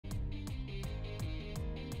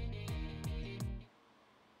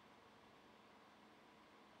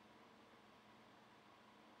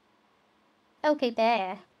Okay,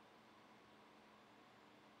 bear.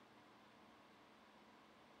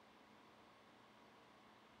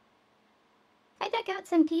 I dug out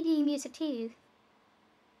some PD music too.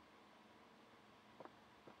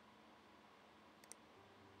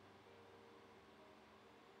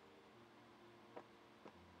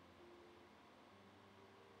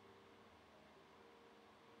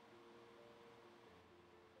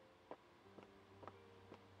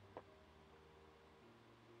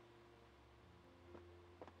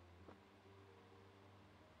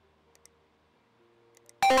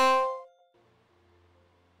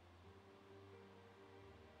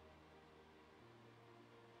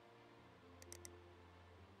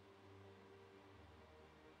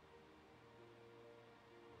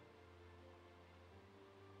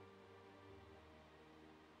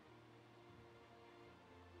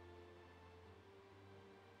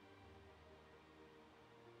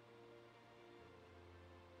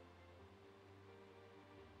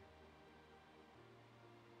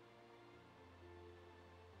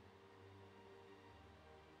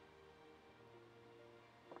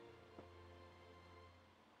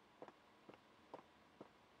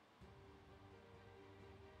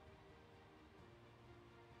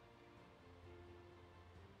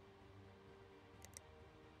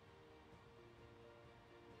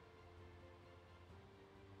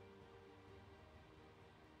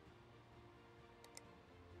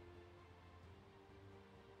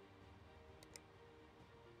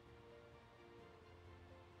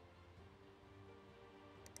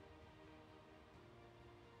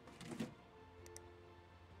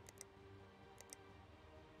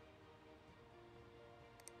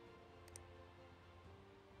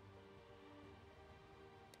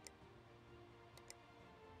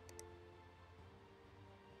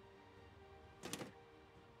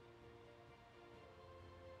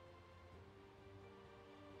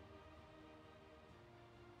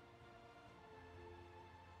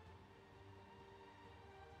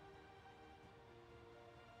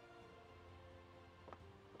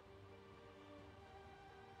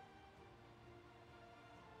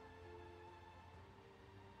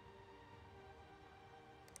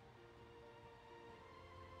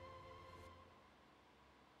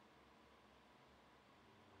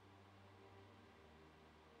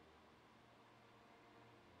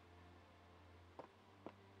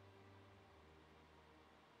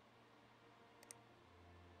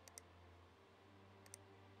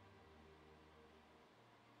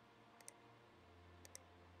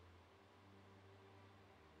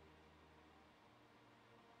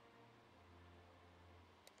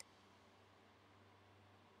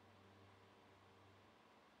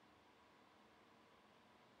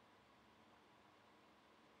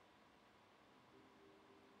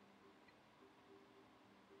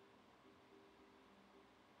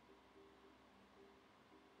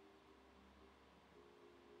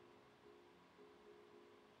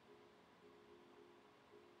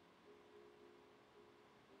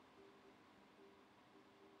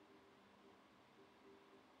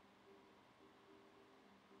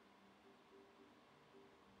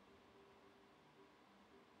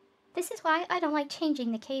 This is why I don't like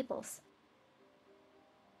changing the cables.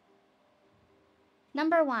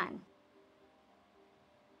 Number 1.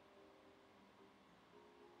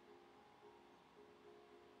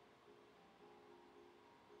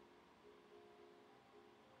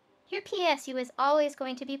 Your PSU is always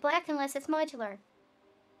going to be black unless it's modular.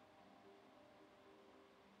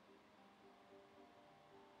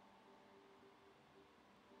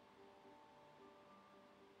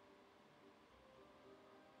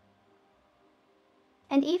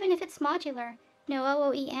 And even if it's modular, no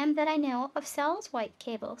OEM that I know of sells white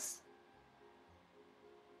cables.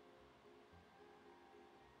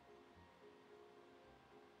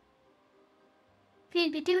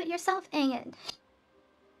 You'd be do-it-yourself, ain't.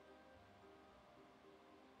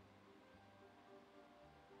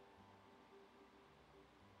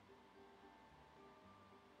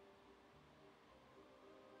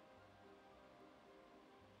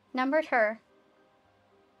 Number 2.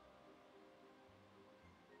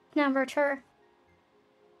 Number 2.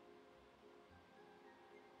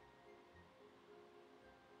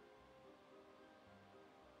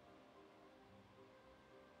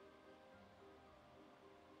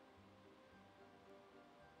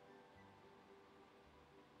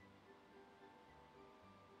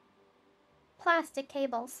 Plastic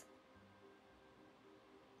cables.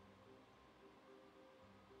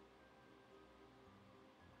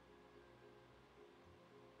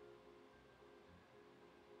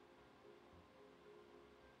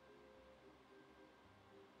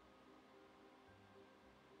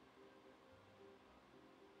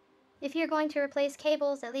 If you're going to replace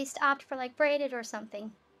cables, at least opt for like braided or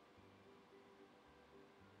something.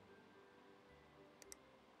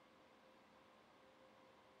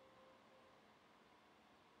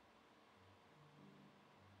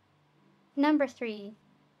 Number 3.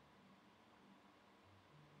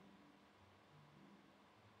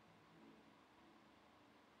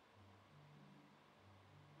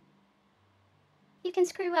 You can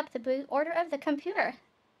screw up the boot order of the computer.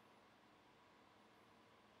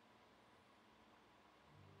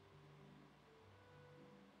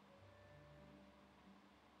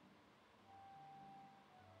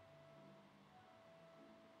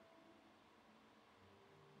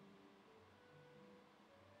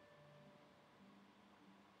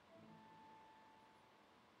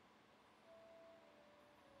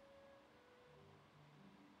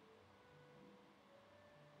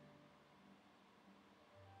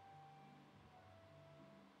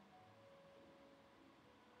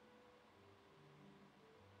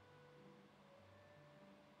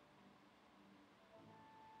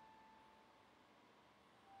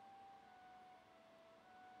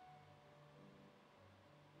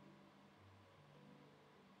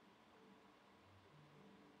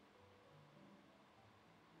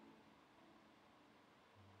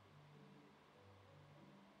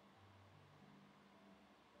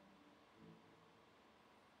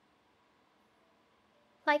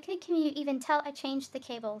 Likely can you even tell I changed the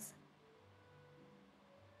cables?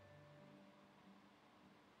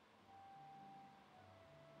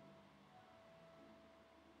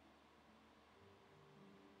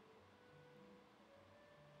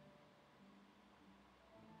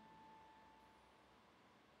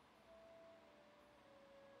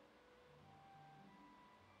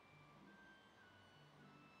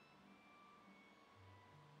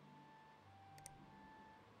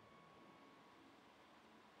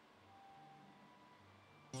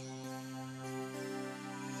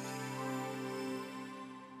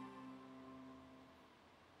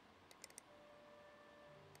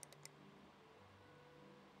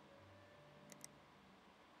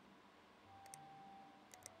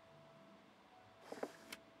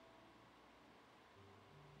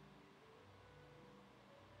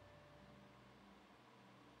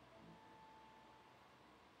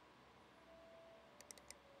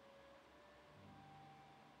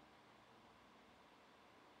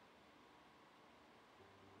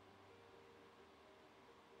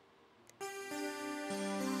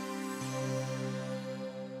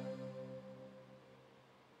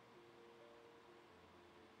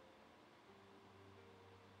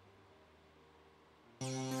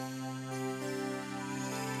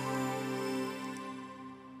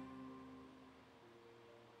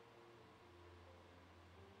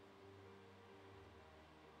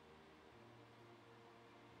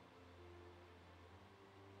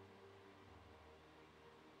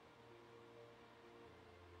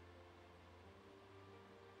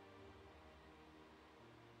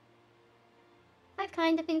 I've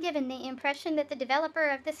kind of been given the impression that the developer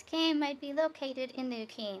of this game might be located in the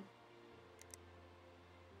UK.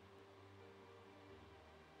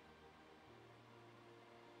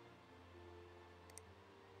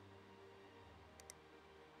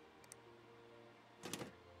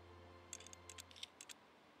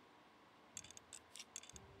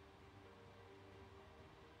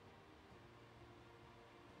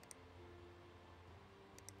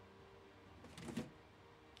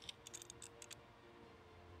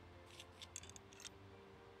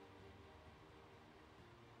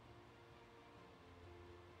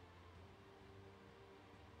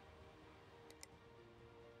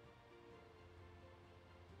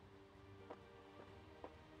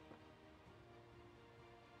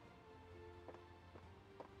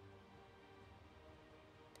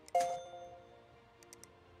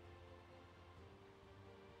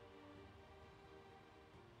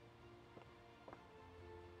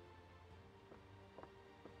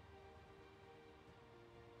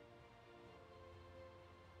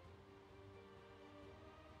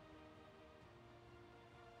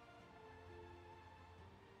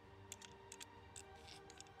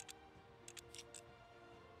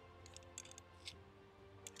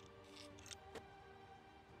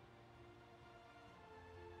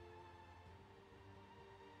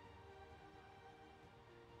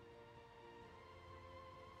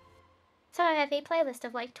 So I have a playlist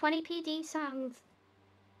of like 20 PD songs.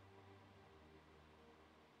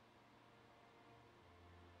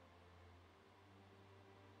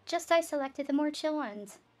 Just I selected the more chill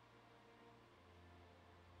ones.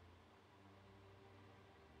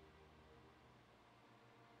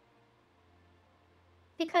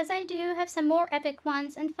 Because I do have some more epic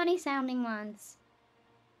ones and funny sounding ones.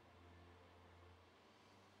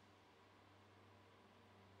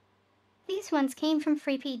 Those ones came from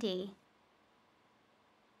Free PD.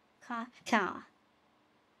 Ka.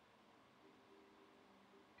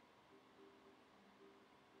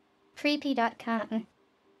 Freep.com.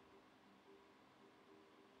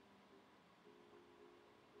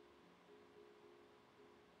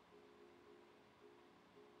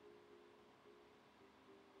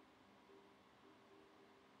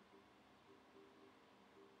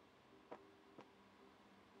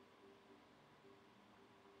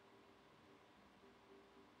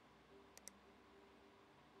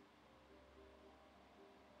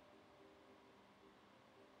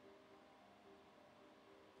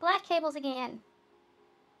 Black cables again.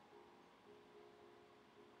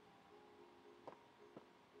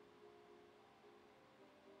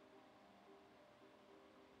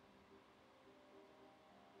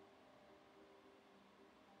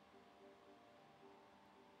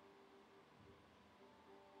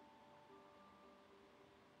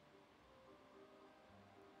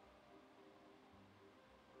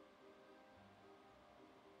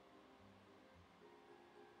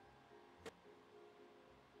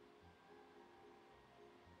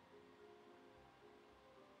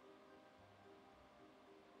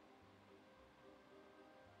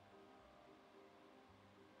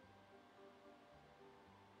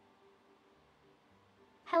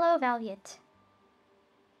 Hello, Valiant.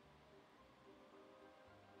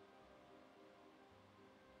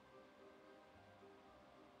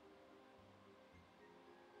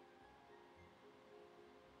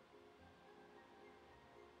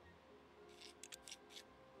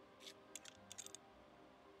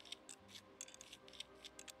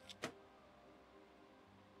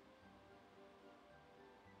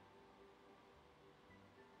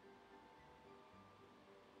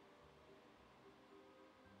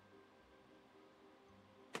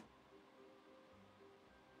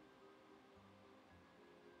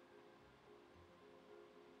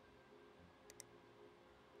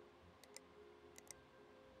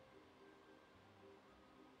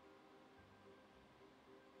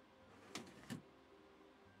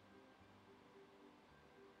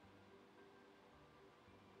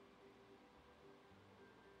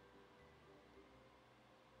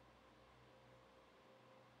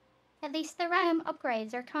 At least the RAM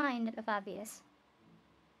upgrades are kind of obvious.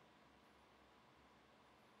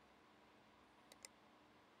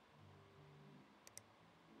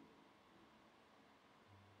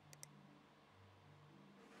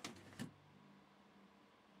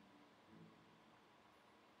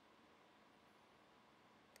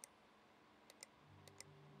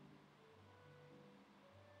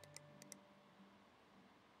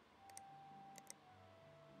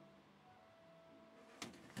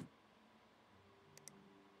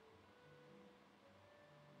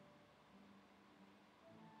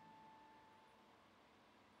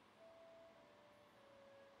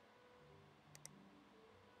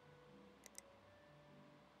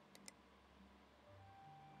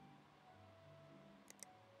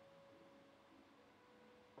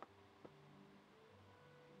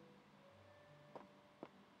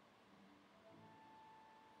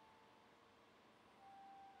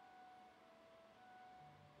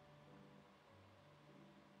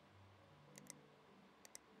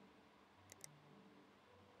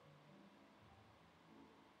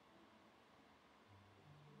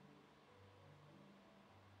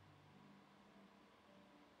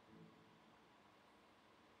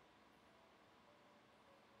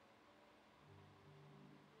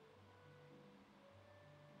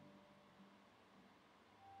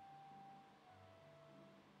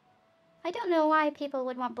 I don't know why people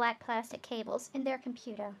would want black plastic cables in their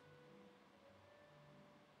computer.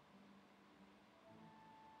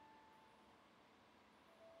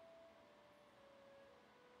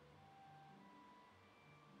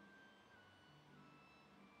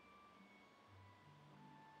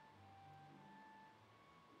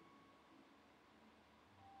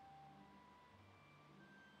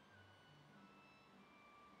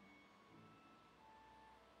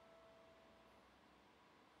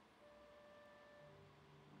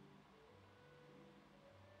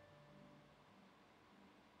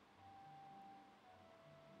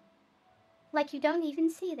 Like you don't even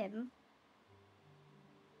see them.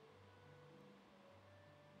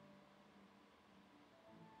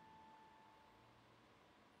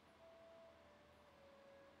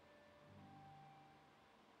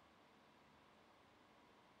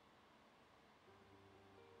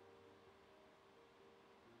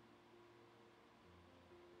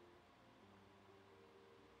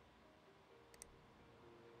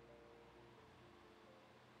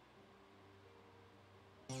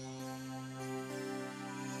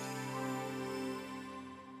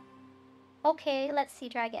 Okay, let's see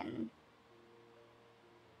dragon.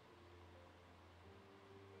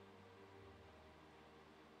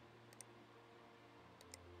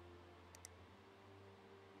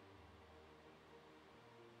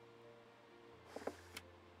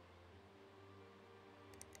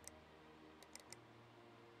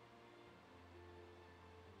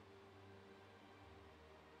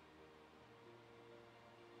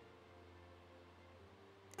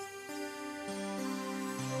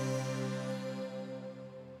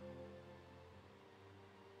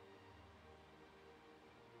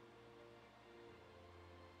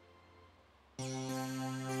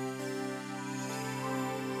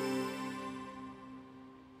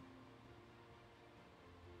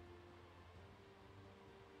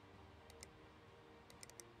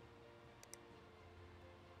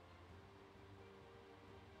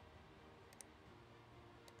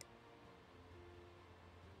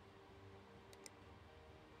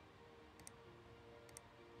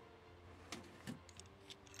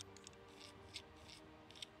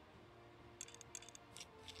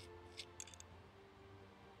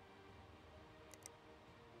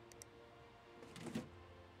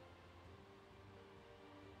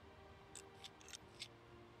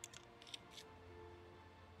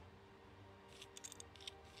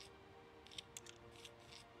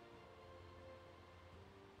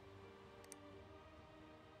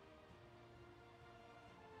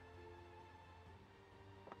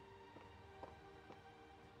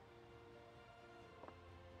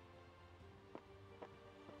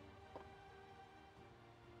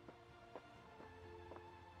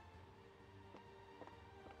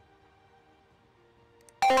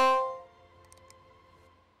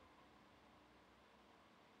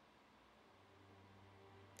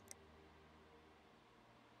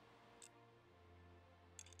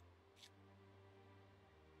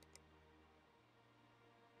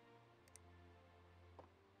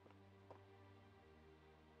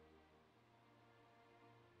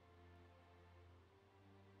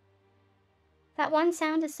 That one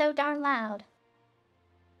sound is so darn loud.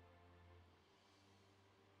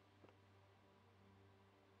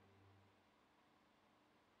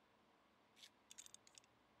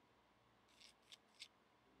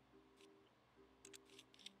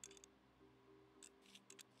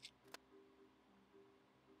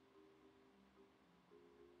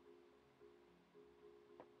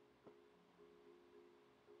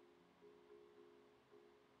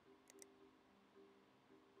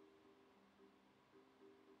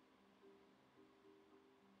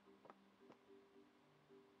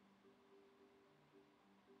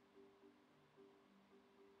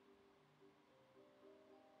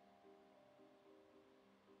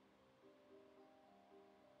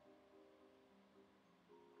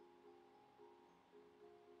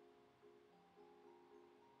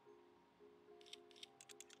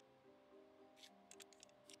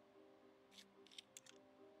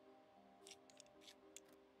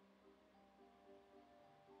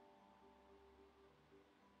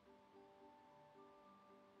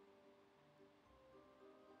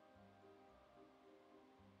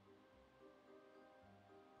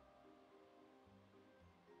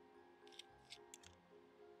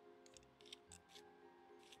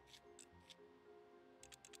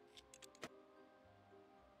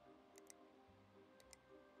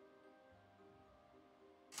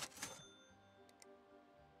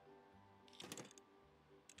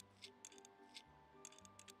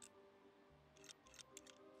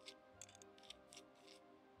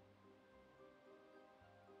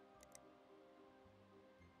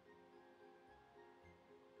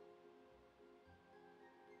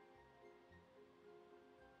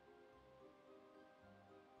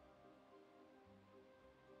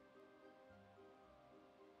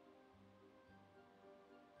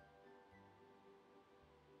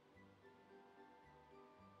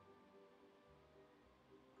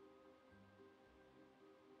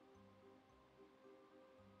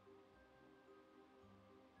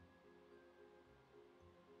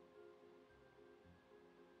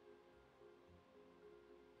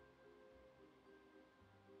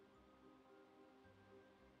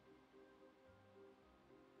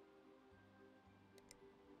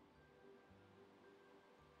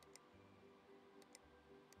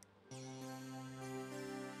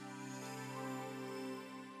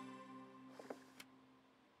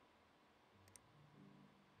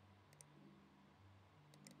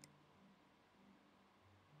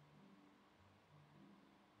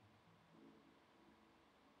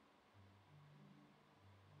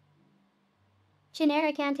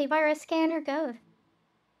 Generic antivirus scanner go.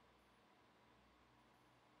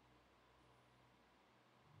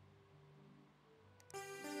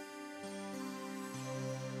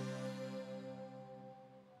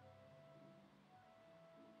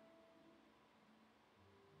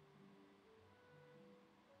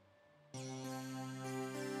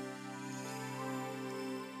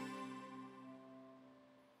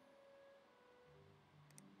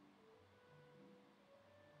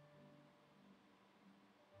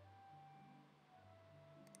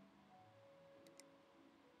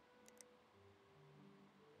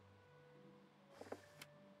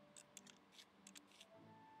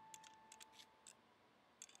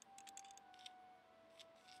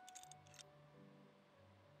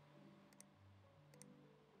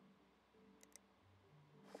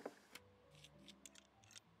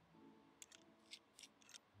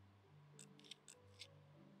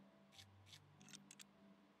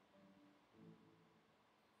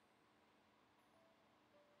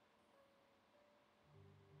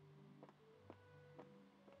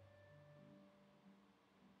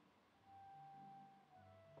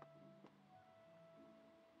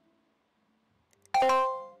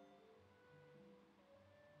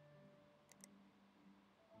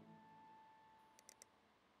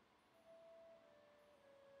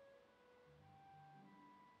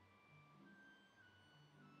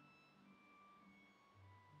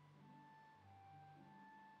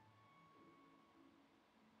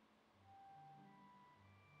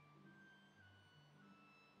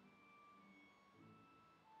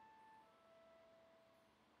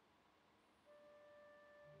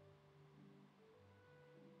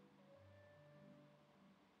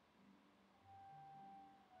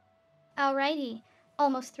 Alrighty,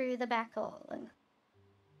 almost through the back hole.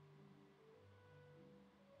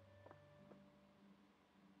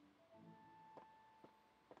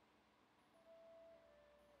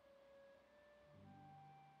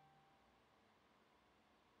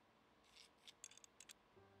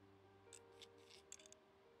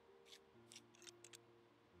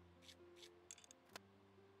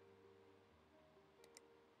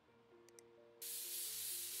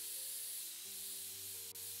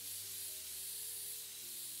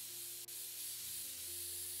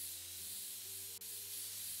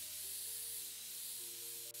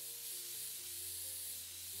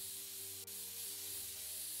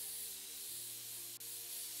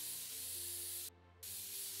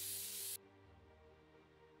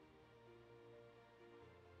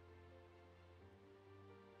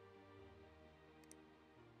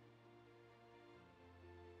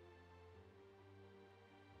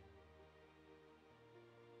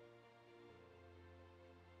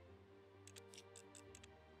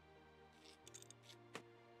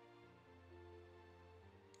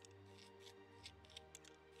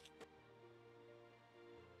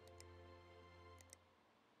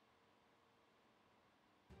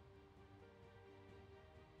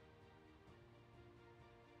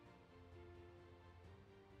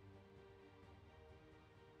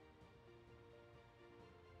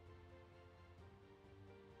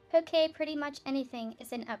 Okay, pretty much anything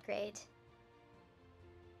is an upgrade.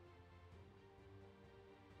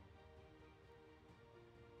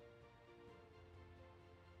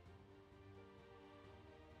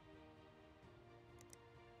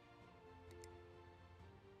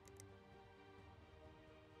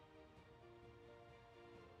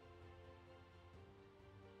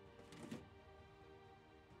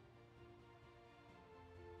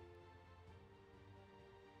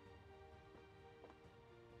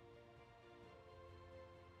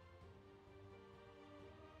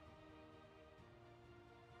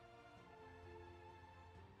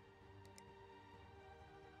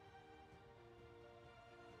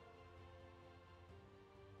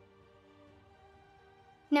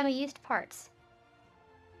 No used parts.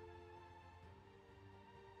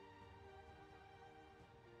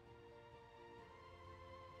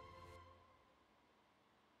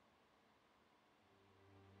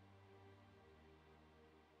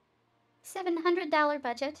 $700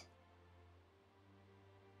 budget.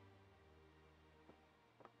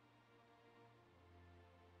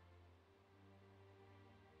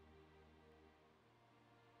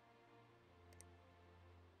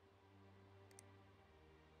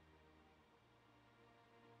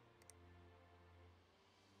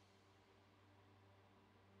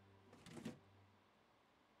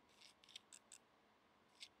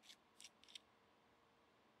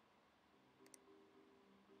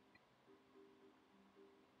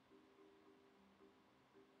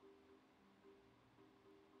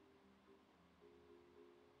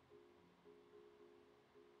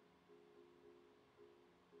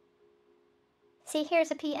 See,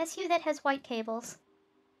 here's a PSU that has white cables.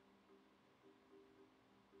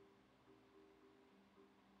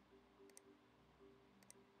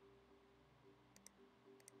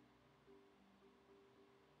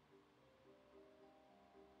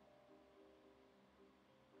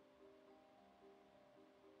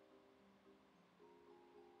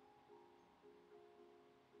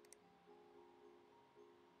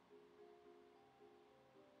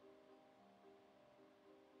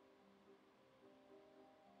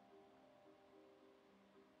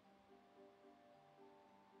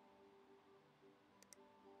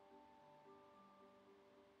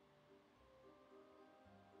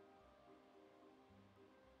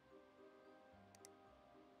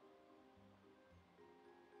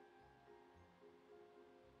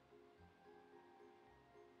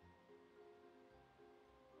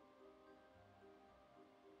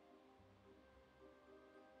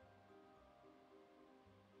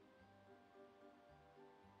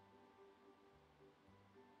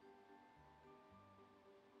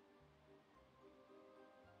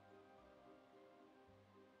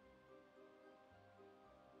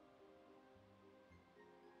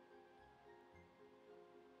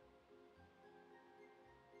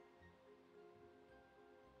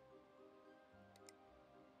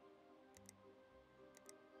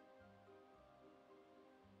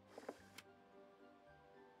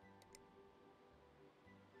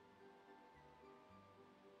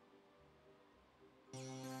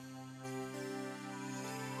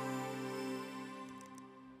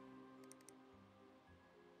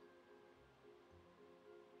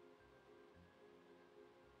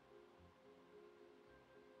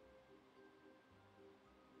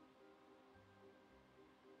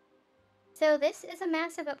 So this is a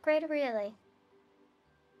massive upgrade, really.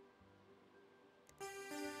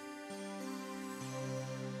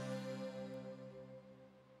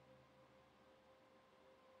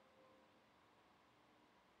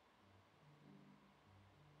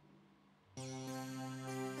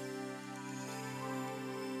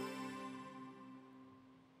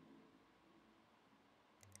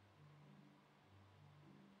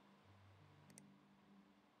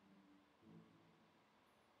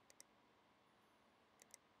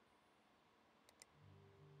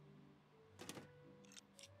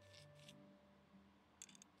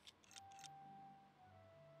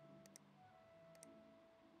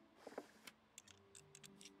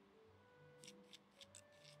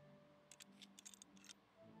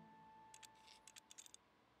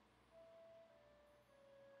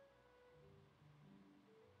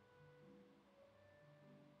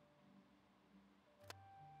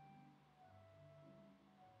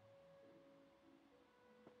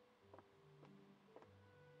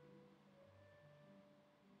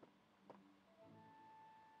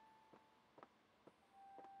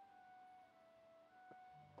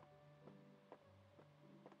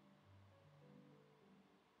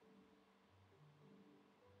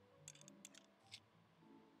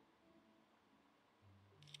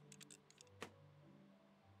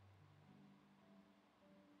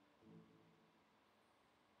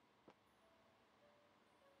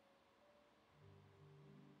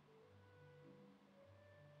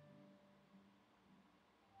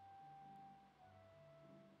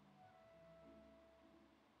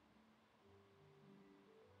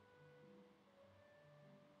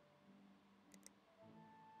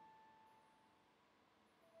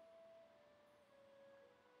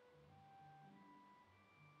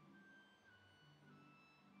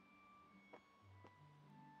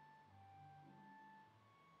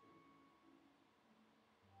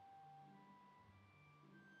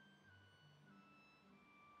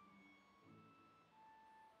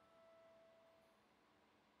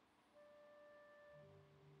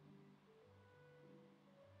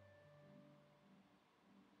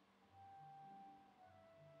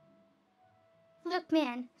 Look,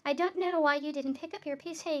 man, I don't know why you didn't pick up your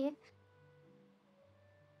PC.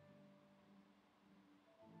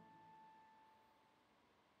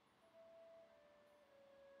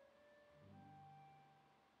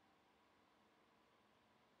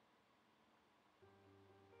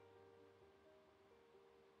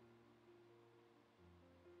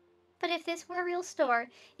 But if this were a real store,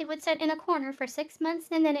 it would sit in a corner for 6 months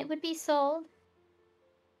and then it would be sold.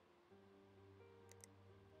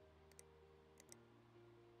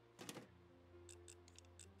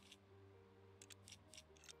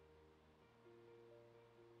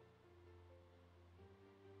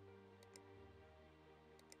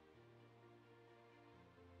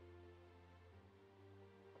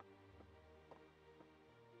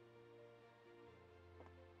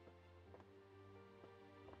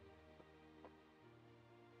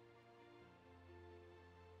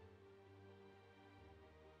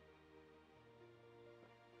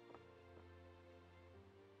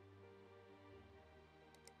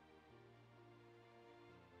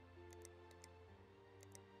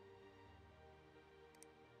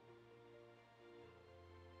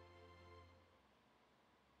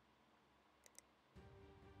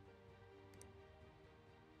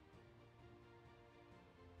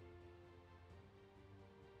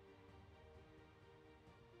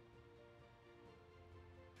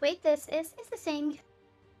 Wait, this is the same.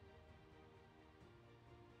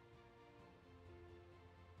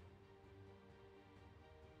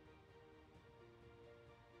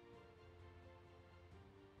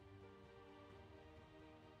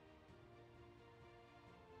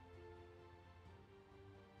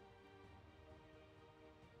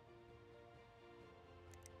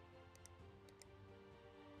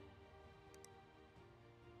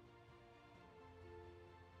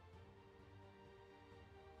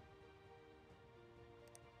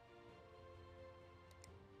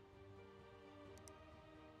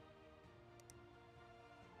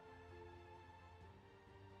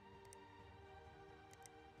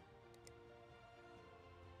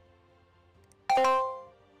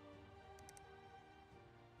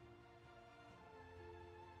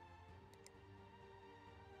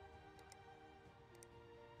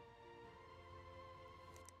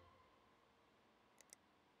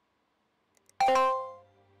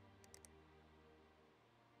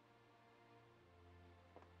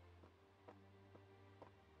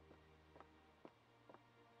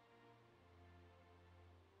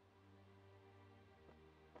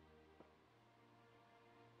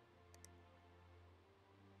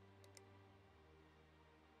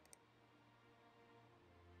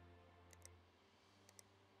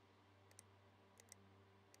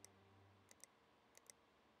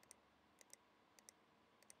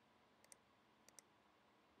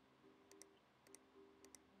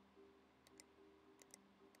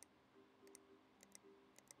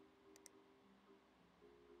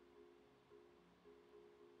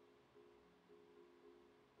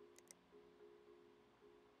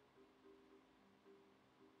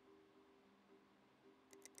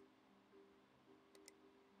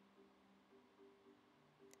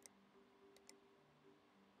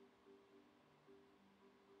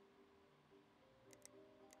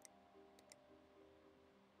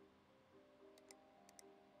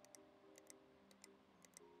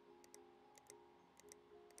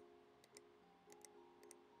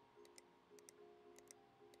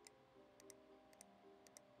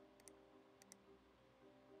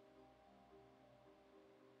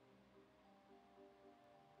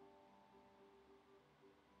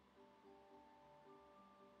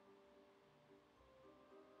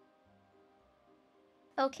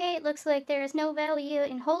 Okay, it looks like there is no value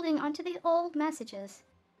in holding onto the old messages.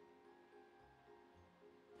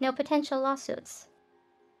 No potential lawsuits.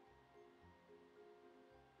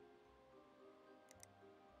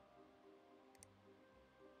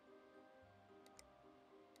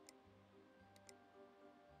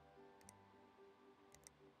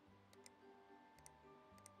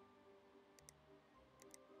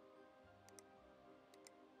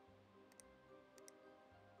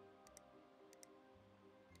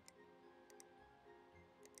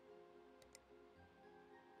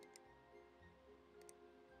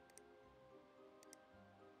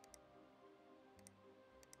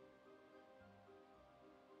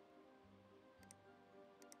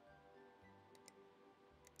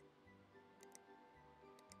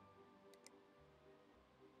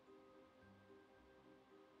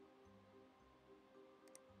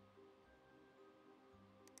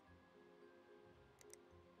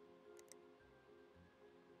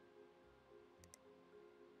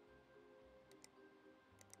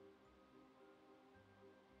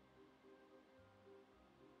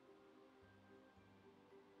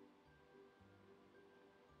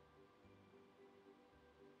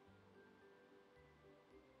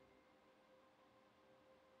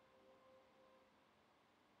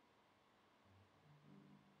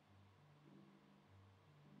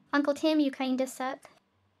 Uncle Tim, you kinda suck.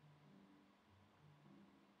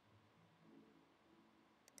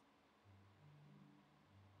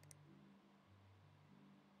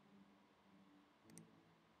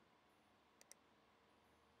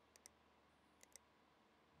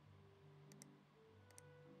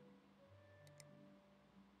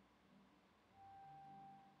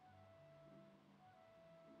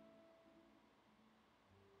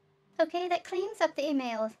 Okay, that cleans up the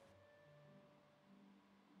emails.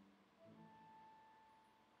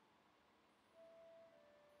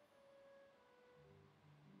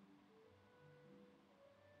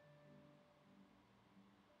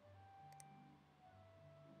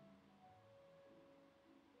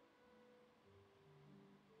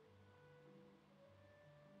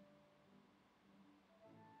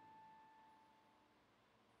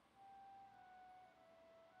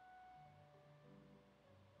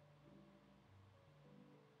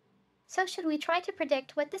 So should we try to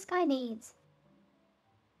predict what this guy needs?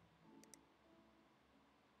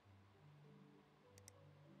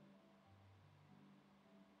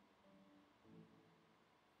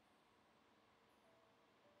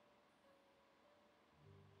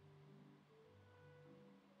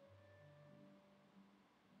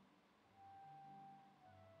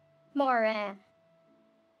 More,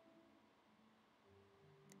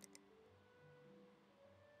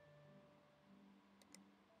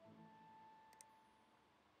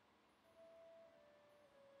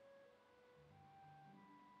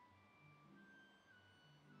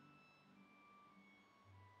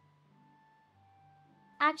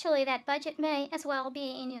 Actually, that budget may as well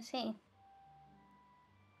be in UC.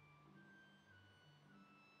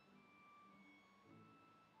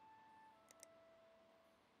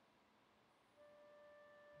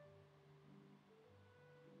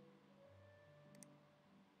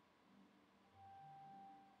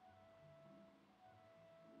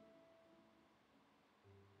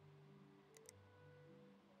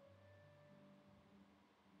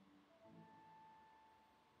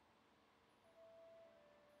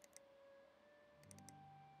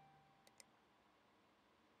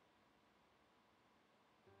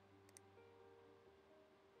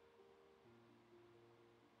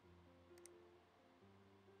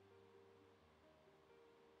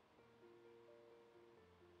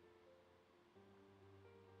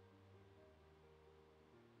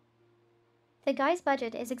 The guy's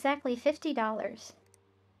budget is exactly $50.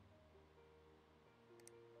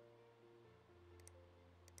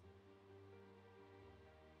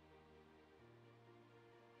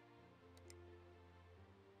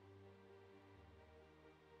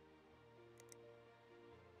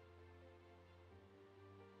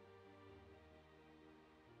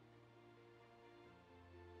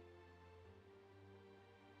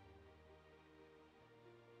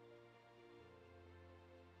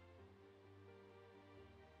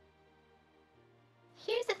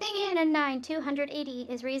 Here's the thing in a 9,280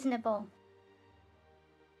 is reasonable.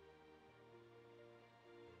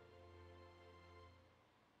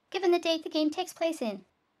 Given the date the game takes place in.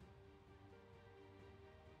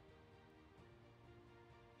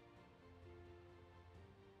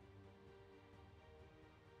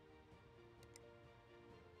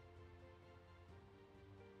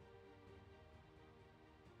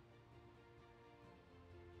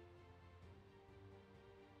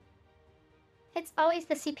 It's always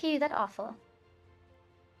the CPU that awful.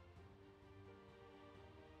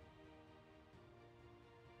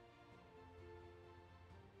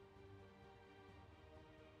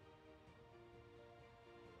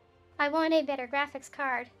 I want a better graphics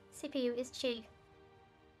card. CPU is cheap.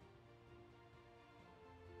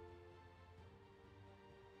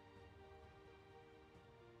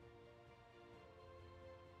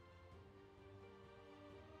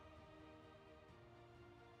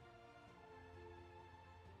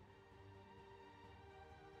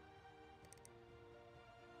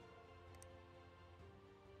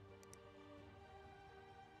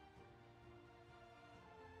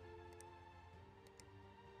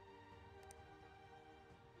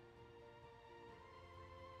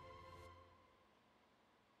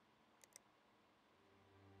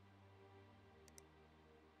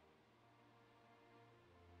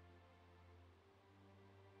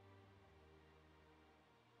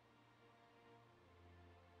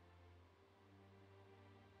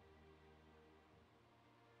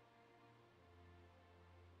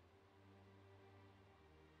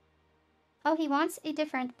 Oh, he wants a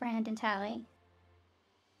different brand entirely.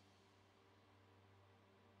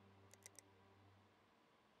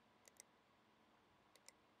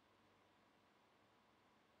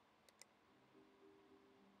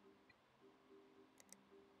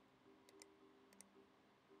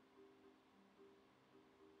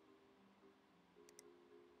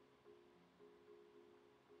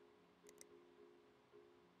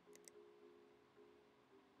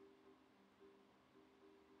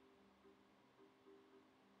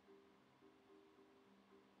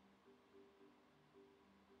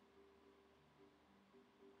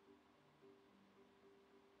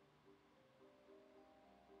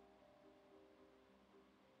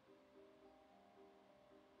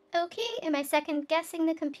 Okay, am I second guessing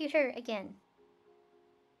the computer again?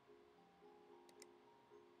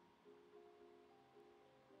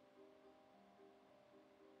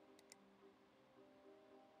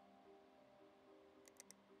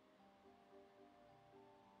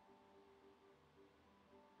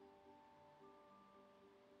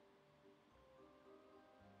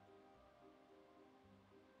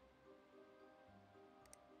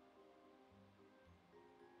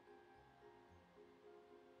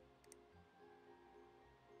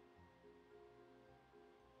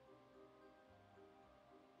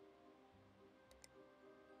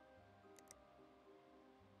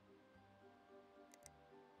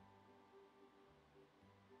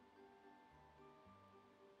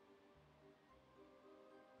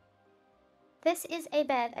 This is a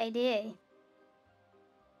bad idea.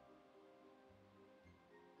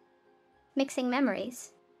 Mixing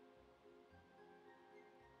memories.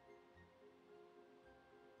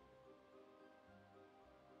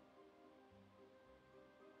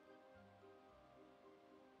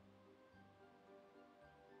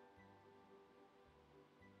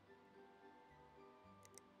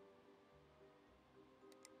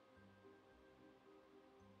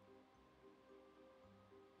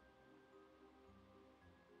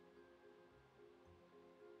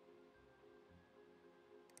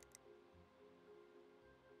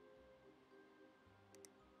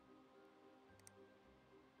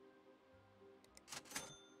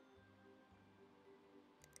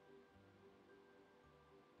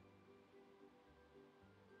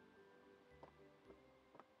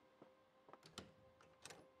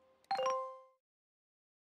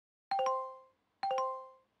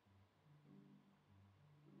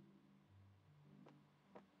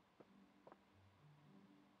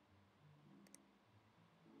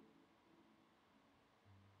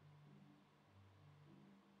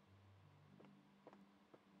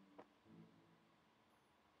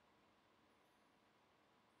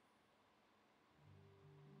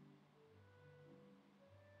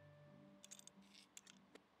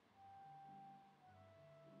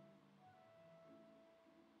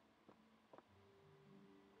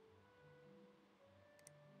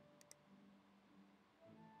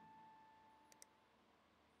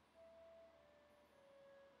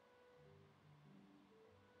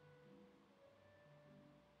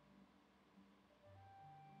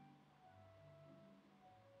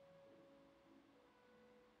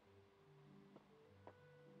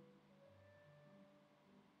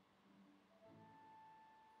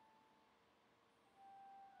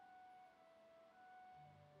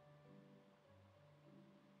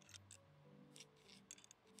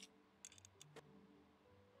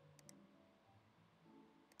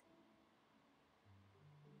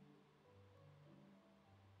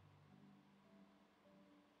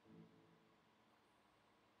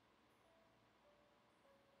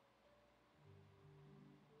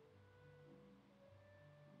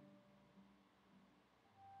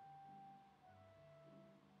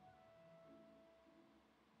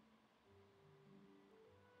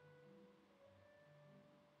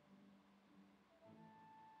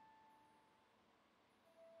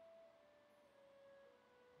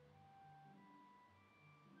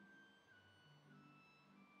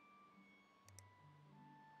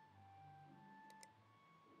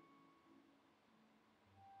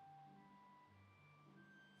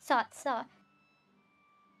 Thought so.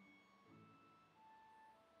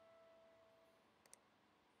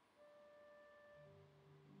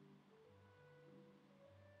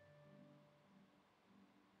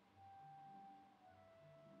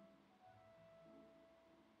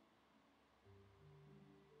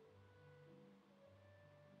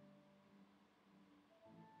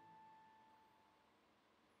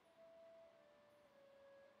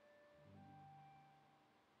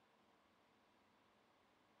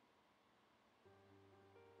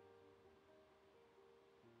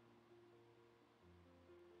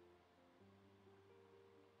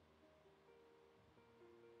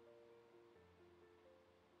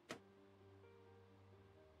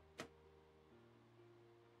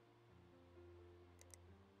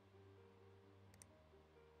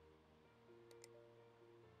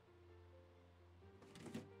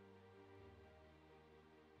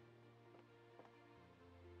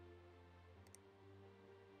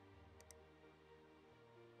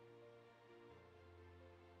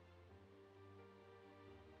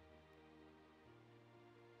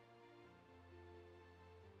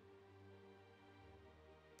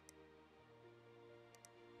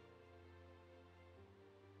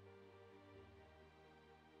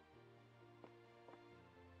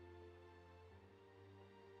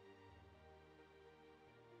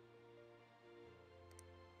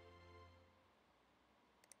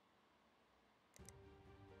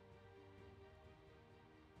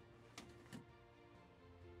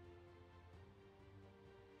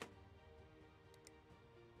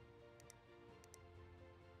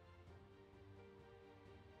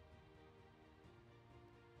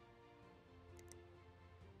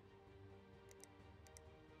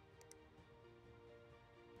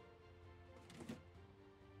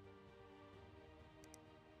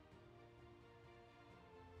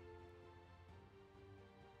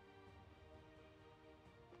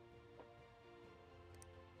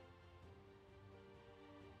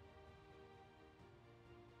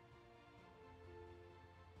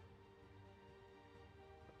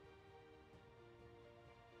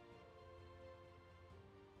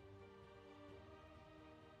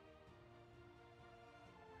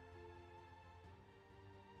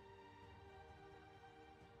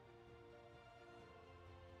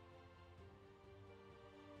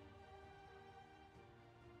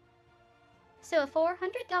 So a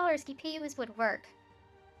 $400 GPUs would work.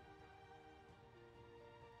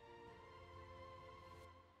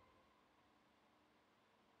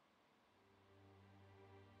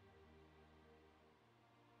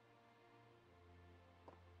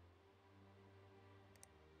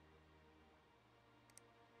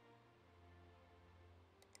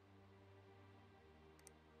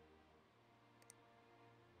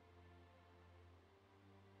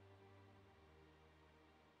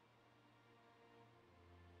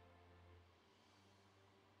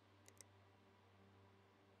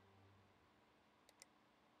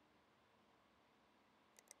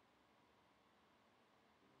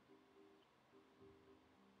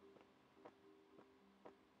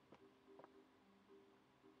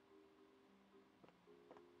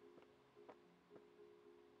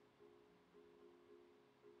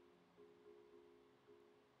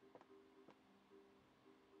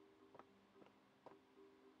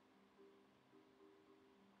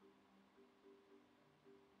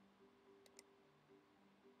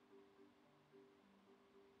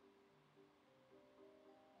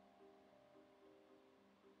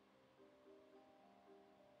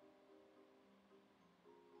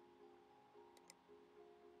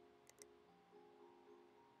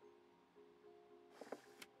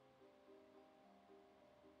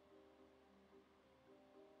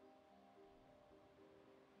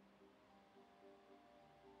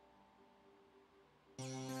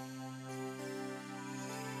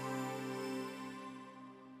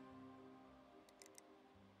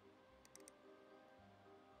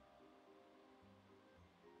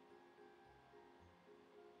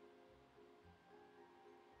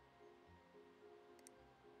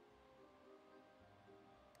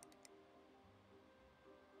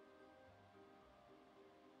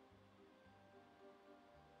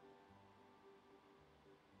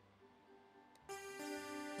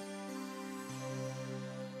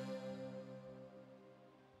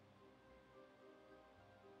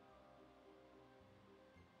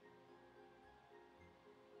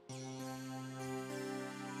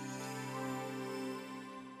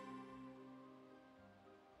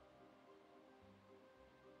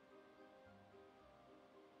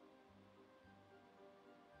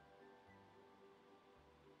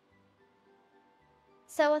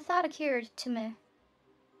 So a thought occurred to me.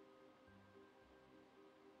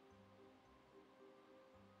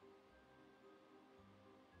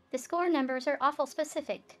 The score numbers are awful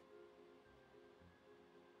specific.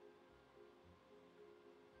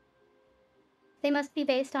 They must be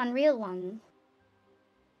based on real ones.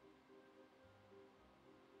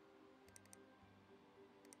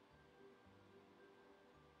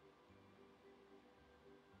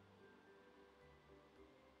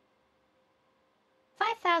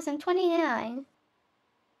 $5,029.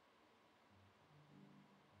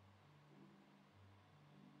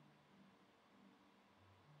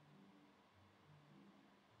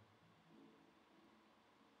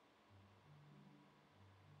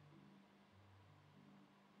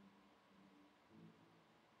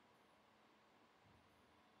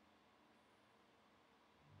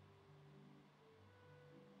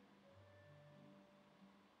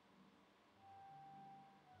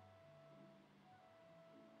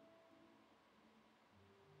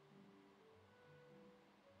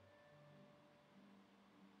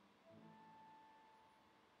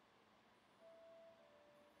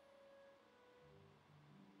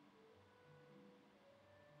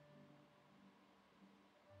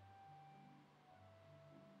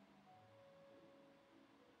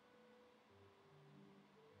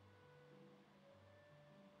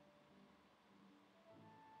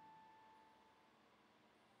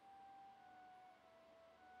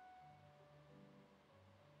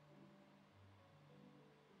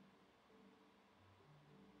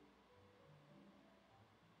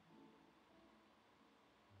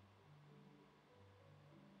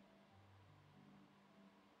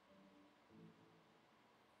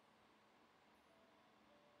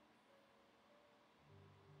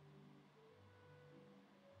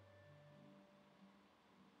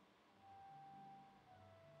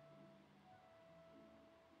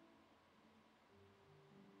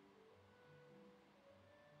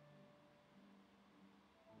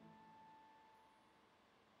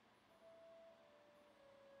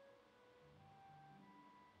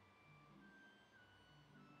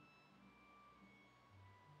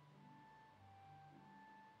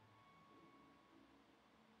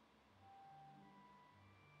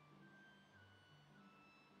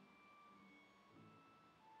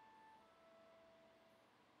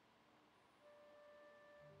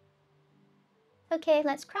 Okay,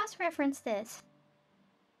 let's cross-reference this.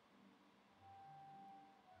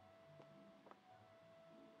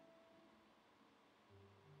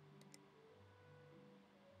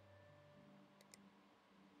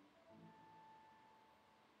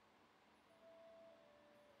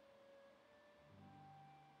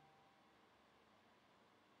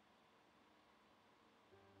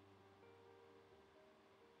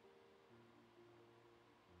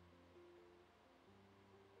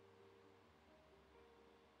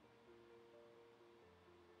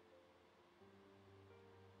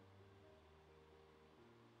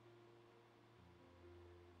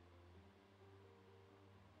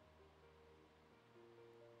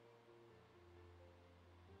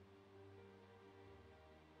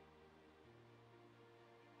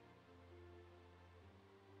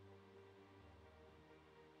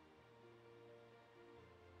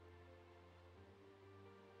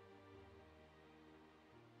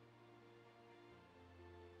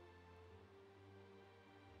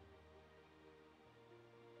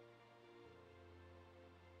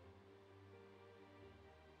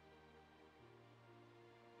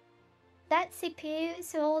 That CPU is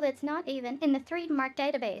so old it's not even in the 3D Mark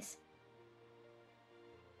database.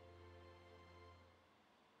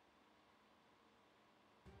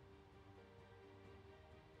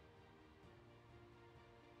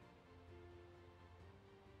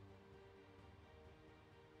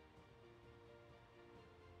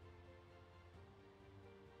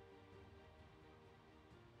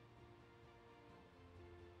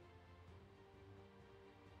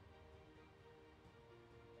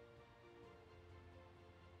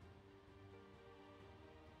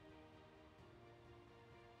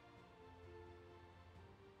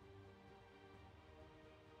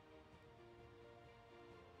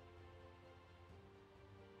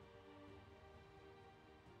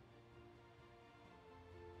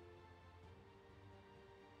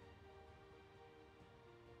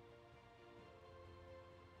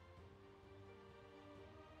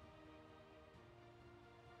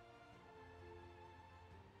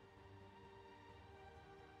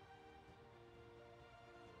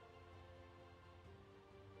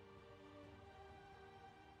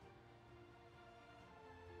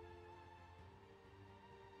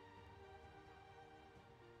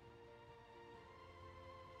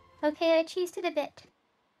 Okay, I cheesed it a bit.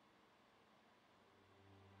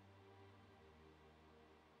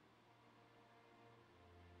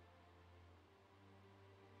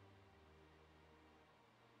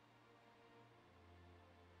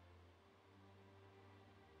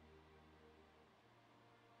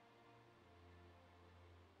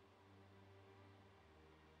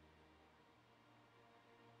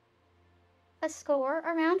 A score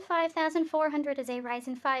around 5400 is a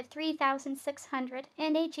Ryzen 5 3600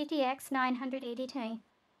 and a GTX 980 Ti.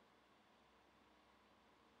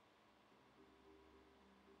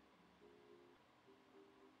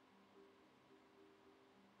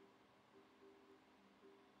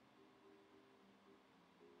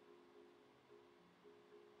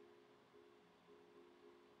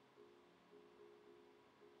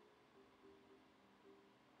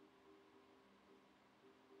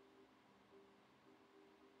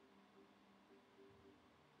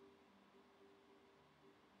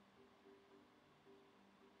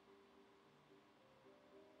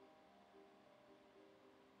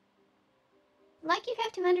 Like you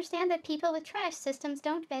have to understand that people with trash systems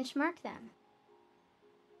don't benchmark them.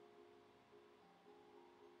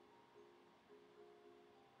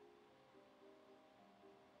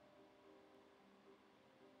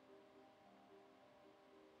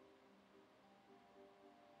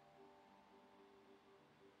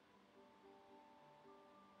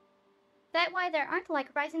 That's why there aren't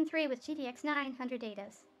like Ryzen 3 with GTX 900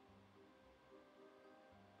 datas.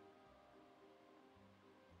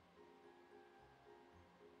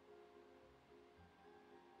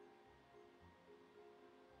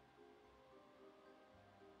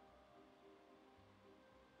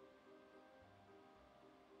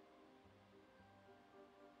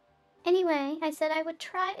 Anyway, I said I would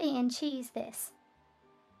try and cheese this.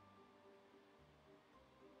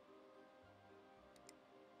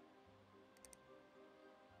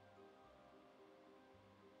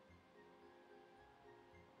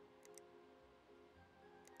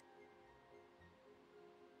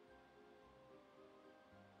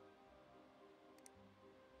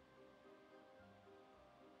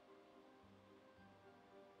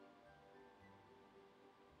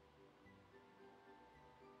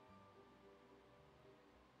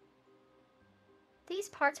 These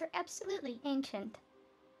parts are absolutely ancient.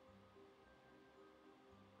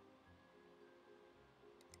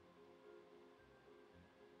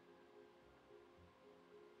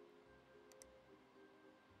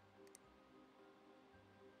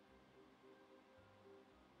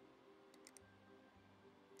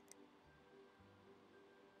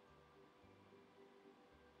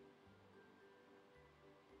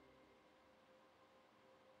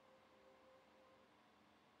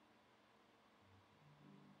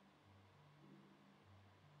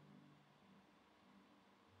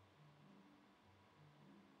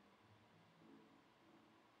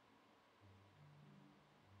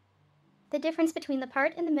 The difference between the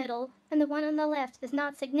part in the middle and the one on the left is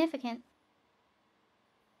not significant.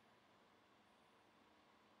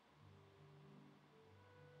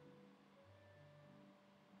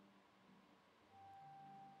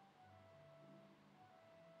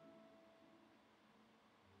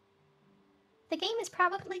 The game is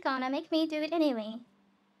probably gonna make me do it anyway.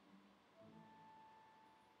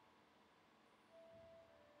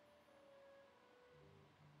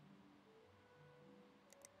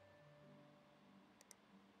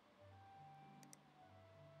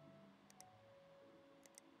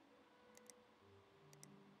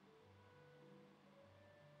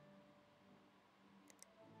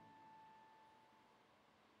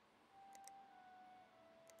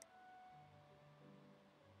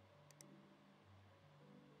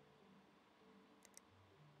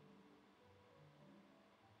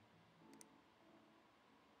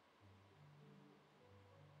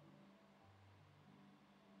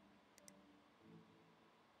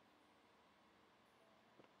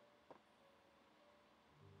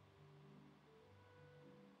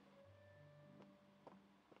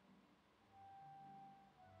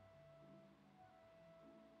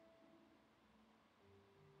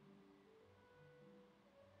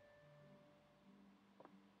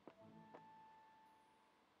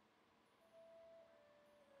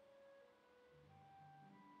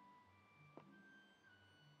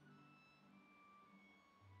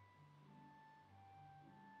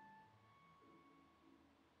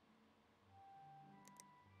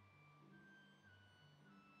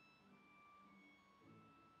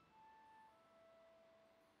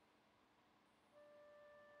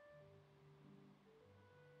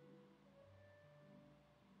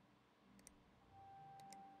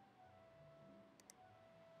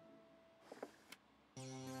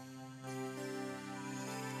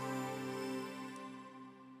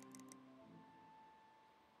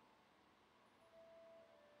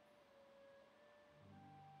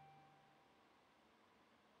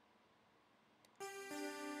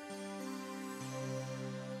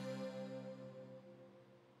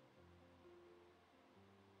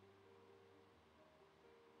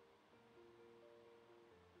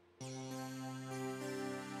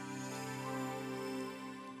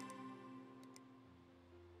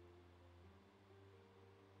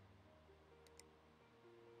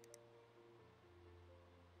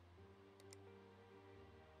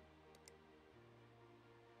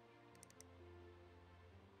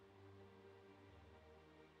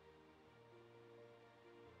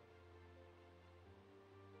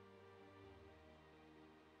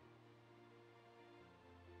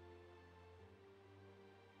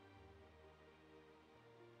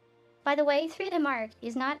 By the way, 3D Mark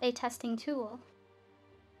is not a testing tool.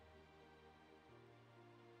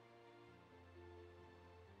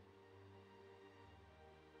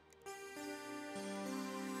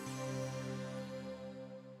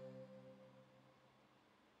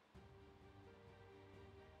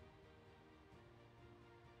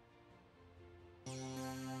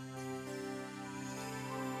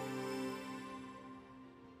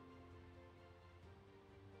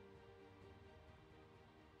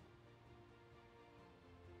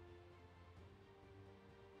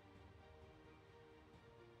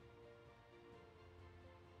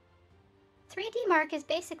 "3D Mark is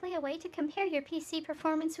basically a way to compare your PC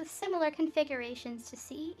performance with similar configurations to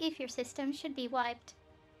see if your system should be wiped.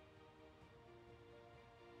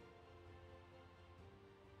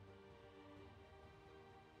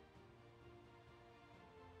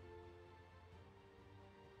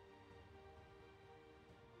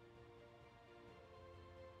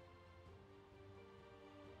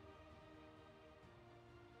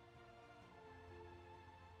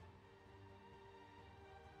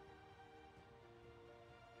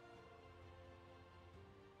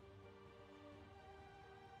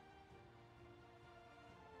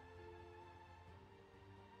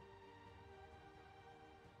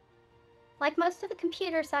 Like most of the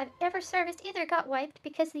computers I've ever serviced either got wiped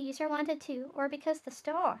because the user wanted to, or because the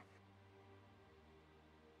store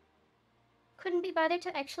couldn't be bothered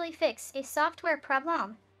to actually fix a software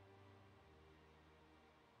problem.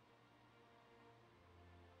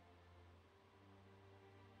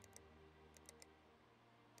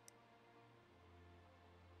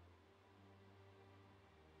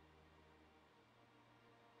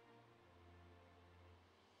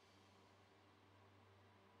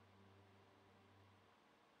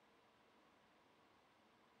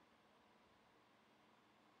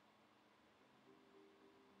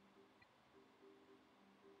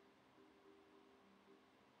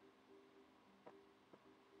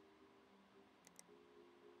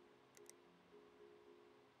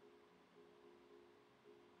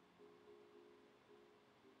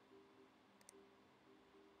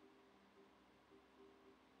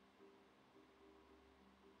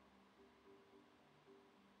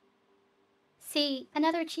 See,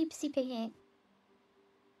 another cheap CPU.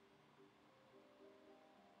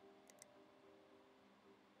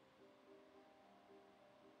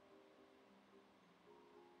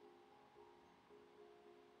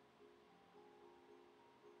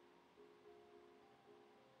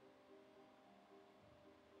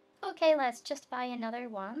 Okay, let's just buy another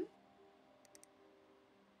one.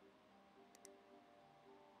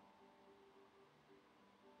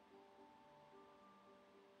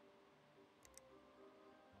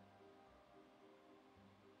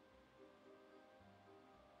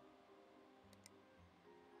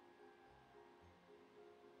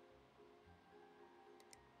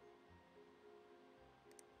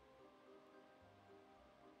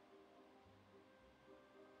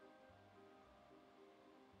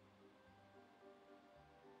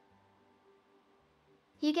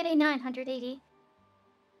 You get a 980.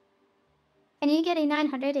 And you get a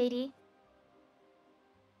 980.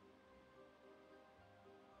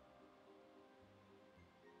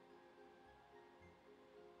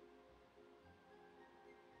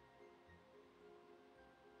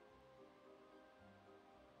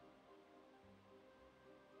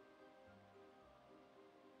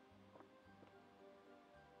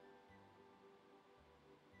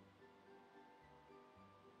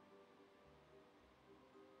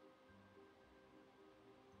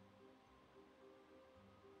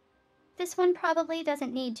 This one probably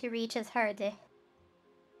doesn't need to reach as hard.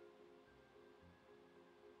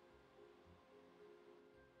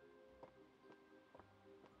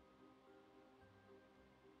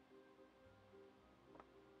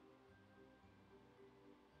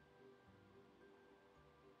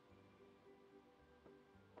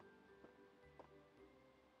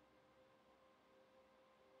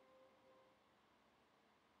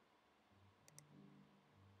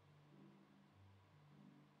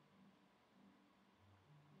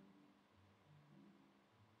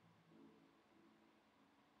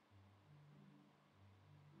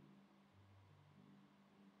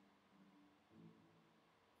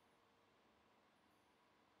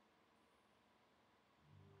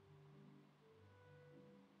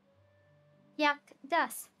 Jak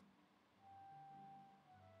das?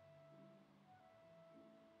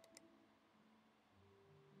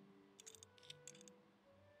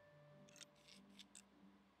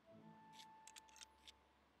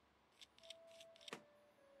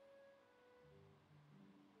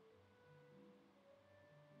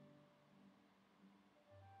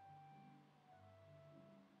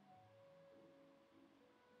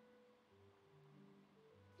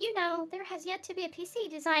 You know, there has yet to be a PC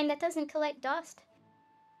design that doesn't collect dust.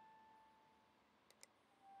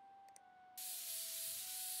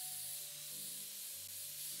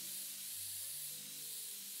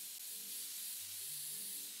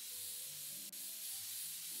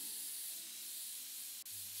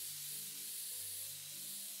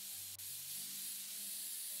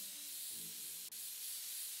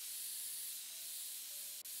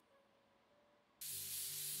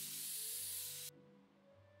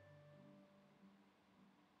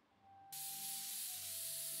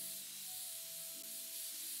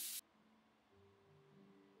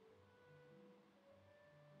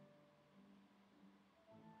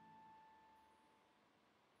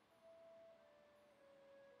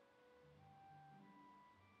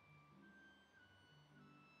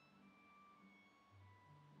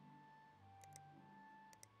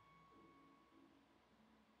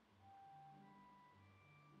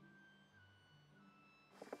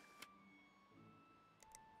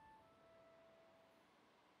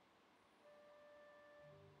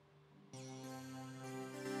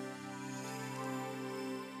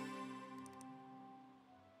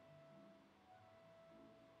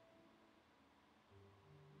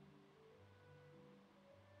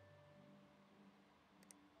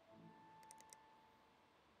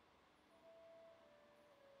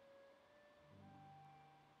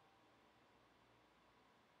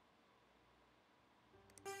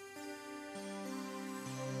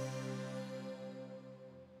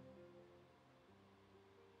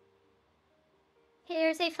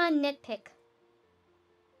 Here's a fun nitpick.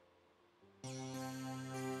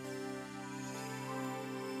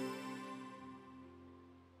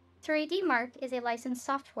 3D Mark is a licensed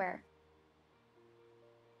software.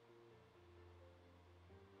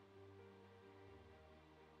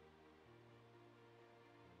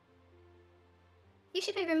 You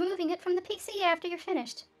should be removing it from the PC after you're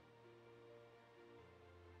finished.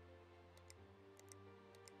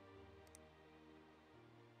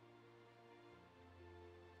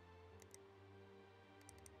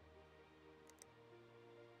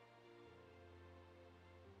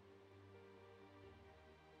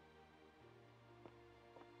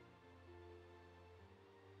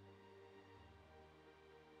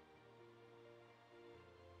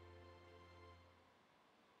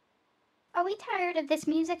 Are we tired of this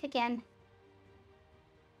music again?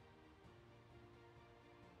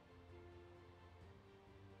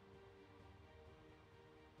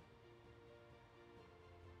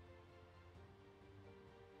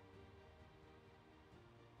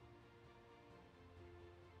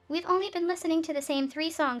 We've only been listening to the same 3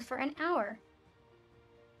 songs for an hour.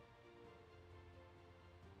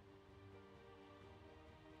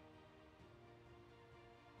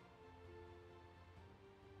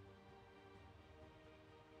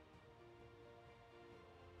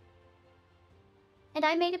 And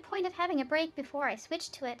I made a point of having a break before I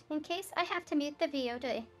switched to it, in case I have to mute the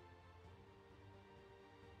VOD.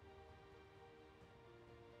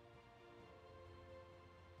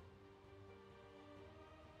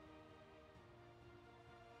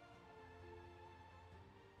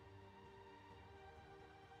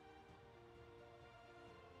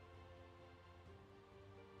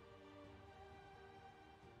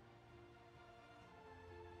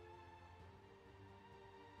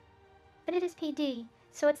 But it is PD,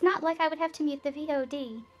 so it's not like I would have to mute the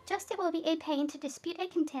VOD, just it will be a pain to dispute a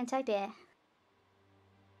content idea.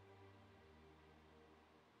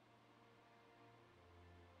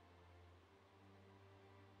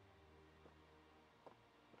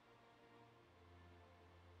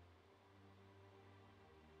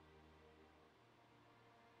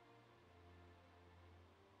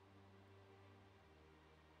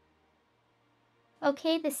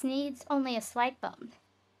 Okay, this needs only a slight bump.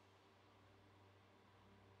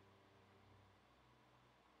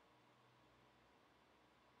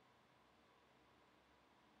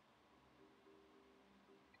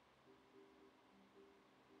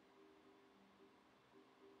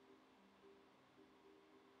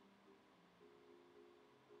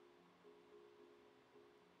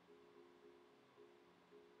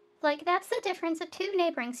 Like, that's the difference of 2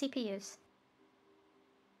 neighboring CPUs.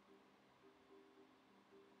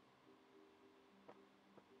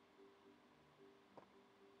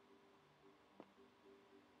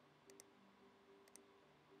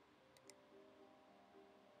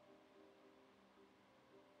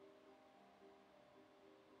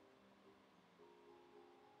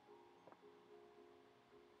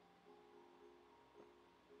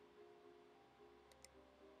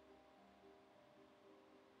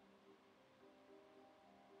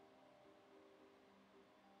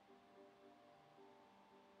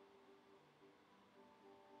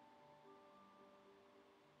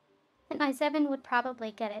 And my Zevin would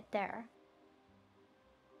probably get it there.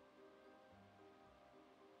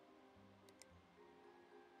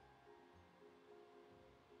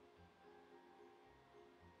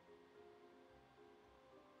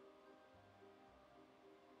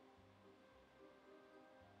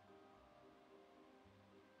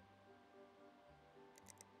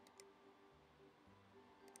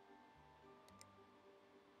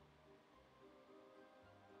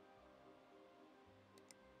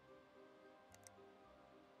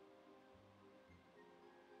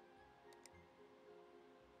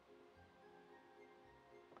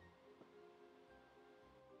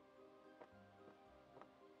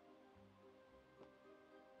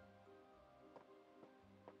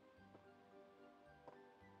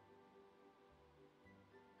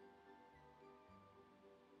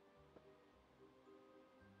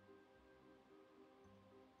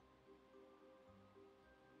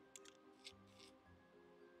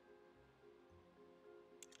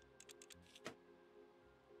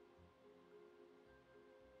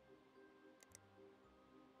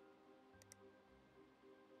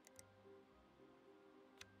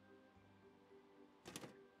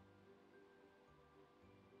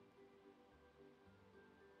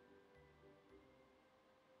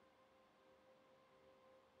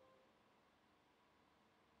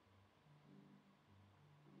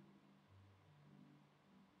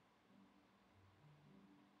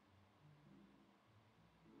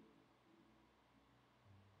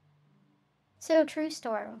 So true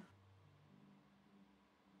story.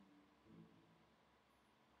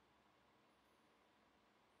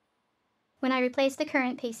 When I replace the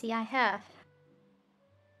current PC I have.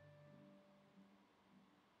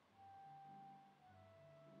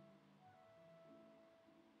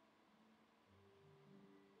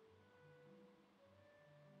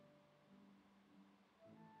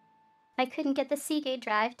 I couldn't get the Seagate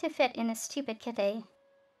drive to fit in a stupid cafe.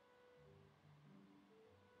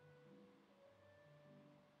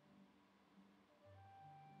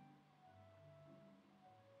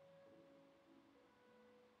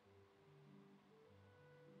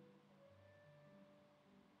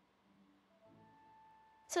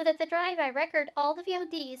 So that the drive I record all the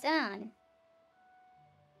VODs on.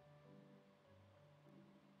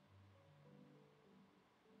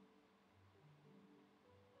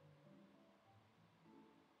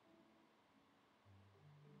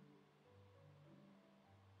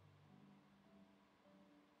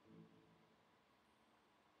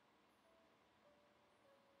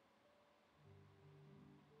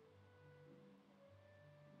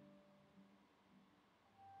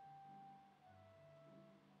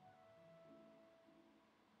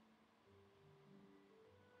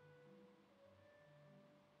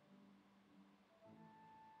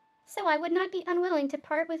 So I would not be unwilling to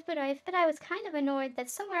part with the drive, but I was kind of annoyed that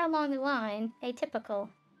somewhere along the line, a typical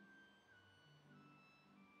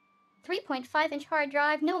 3.5-inch hard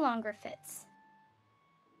drive no longer fits.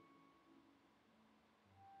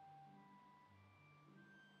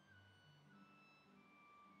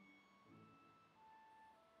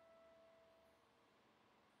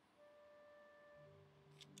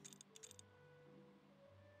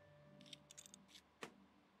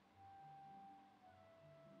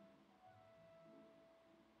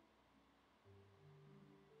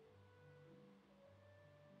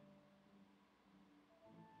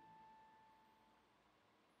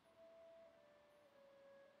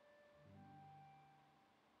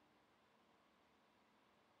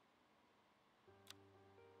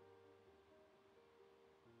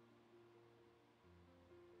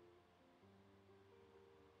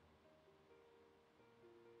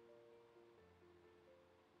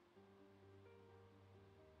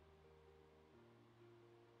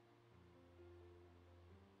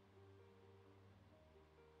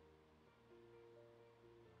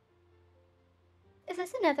 Is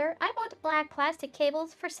this another? I want black plastic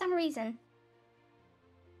cables for some reason.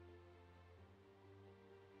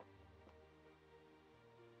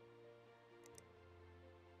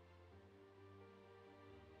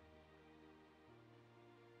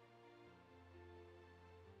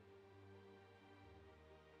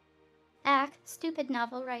 Stupid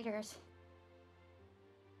novel writers.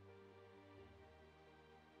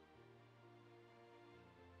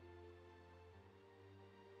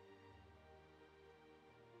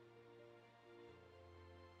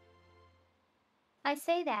 I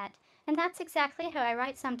say that, and that's exactly how I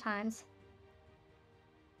write sometimes.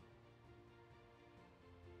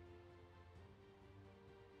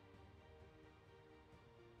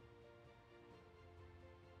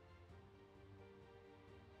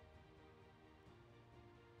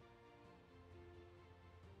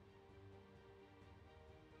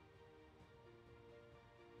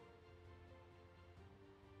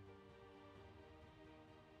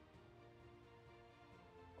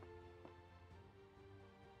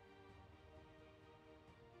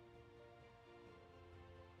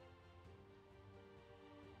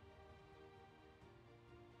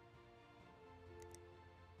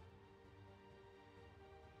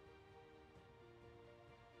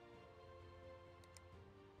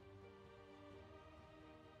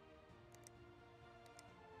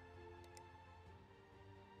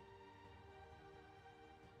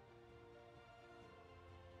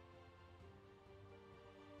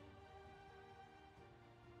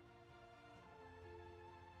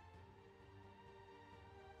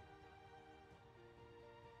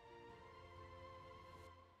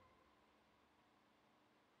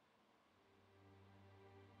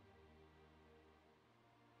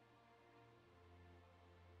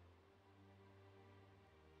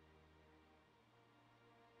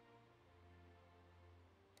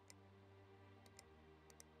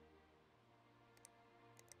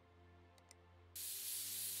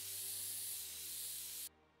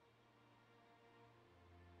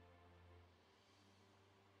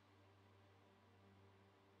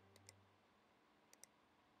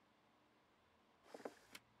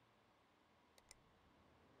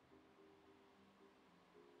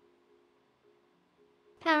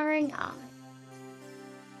 Powering on.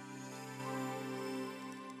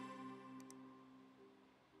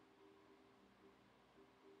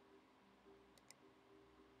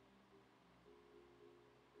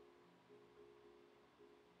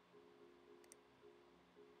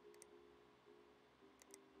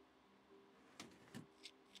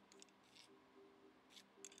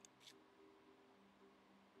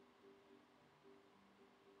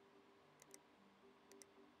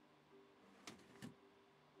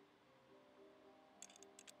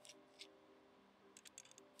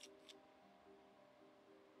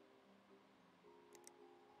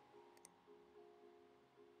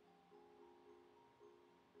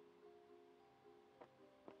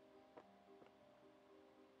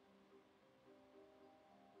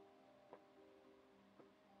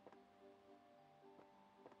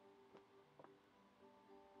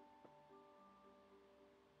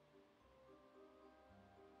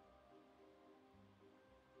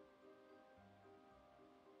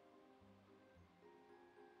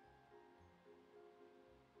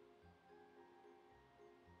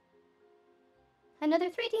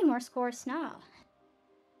 Another 3D more scores now.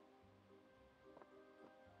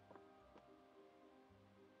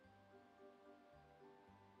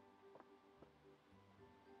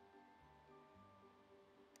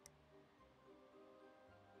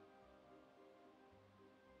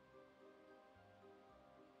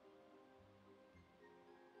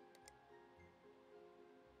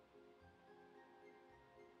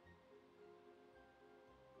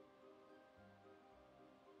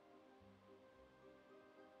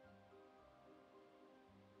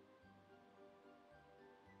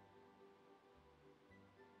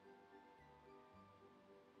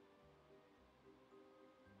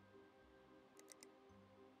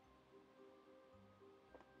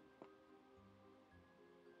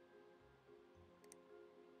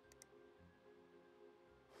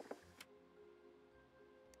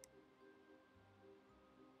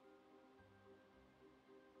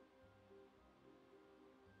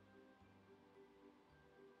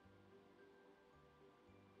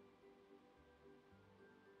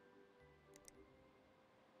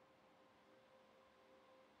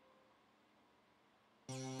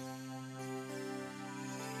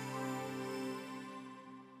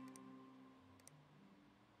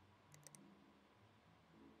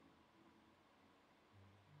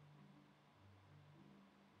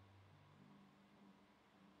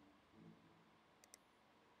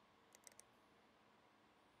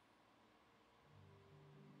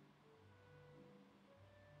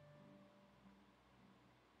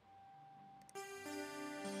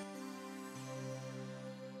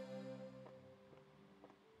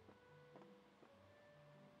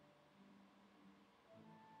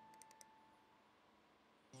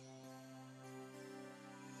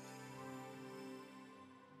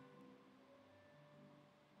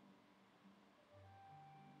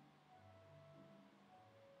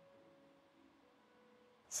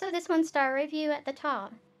 So this 1-star review at the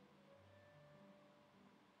top.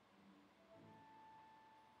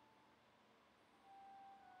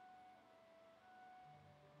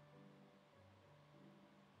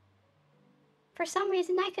 For some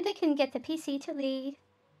reason, I couldn't get the PC to lead.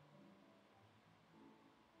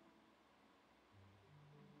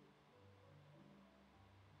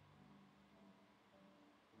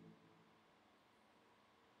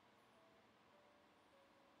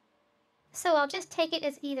 So I'll just take it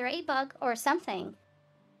as either a bug or something.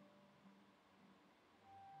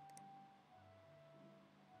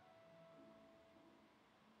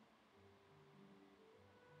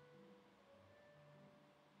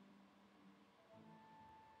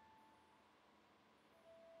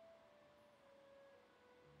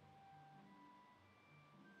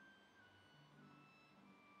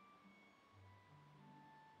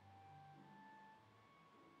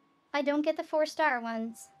 I don't get the 4-star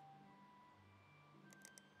ones.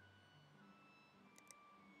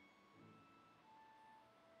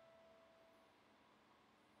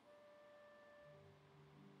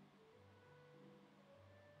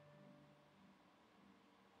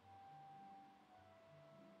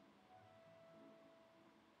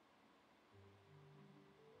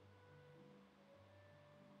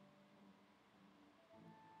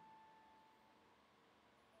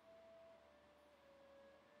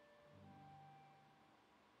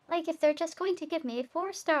 Like, if they're just going to give me a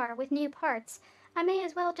 4-star with new parts, I may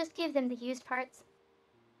as well just give them the used parts.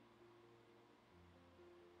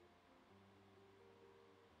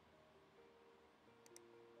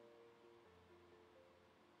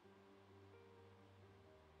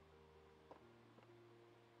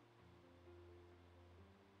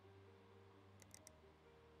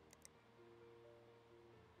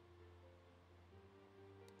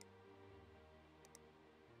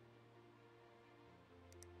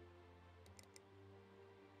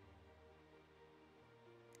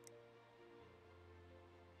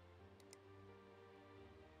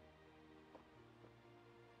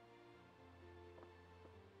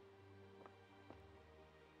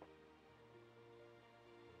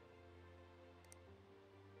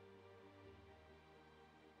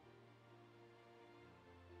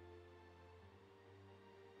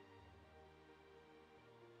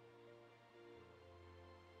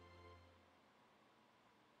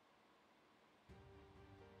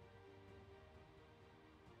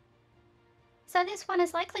 So this one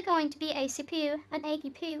is likely going to be a CPU, an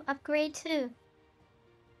APU upgrade too.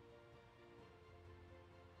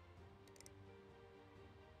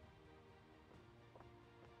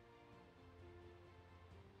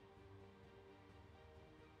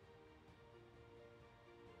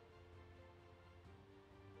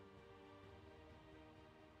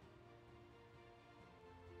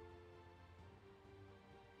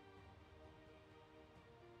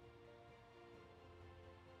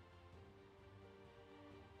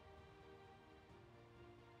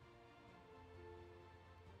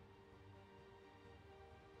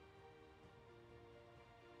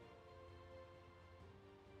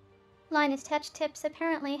 Linus Touch Tips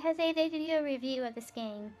apparently has a video review of this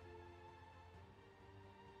game.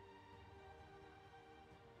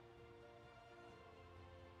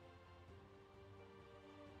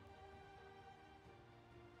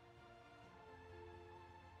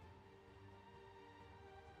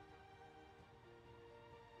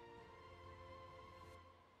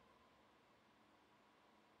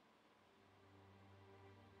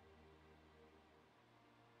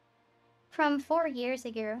 From 4 years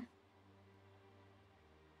ago.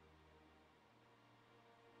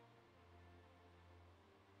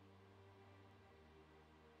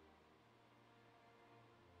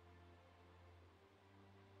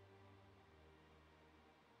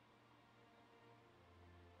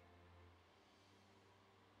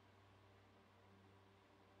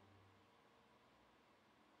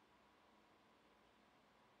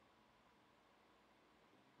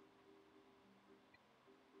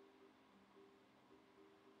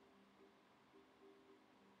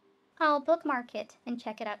 I'll bookmark it and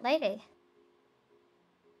check it out later.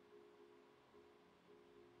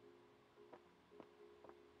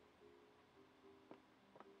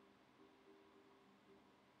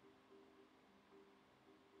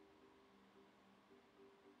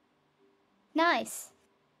 Nice.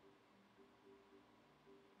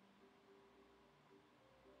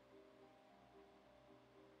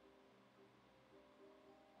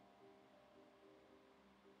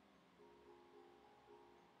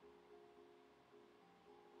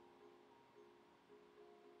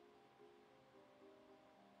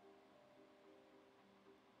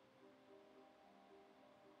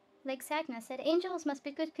 Like Sagna said, angels must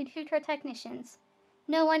be good computer technicians.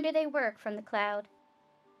 No wonder they work from the cloud.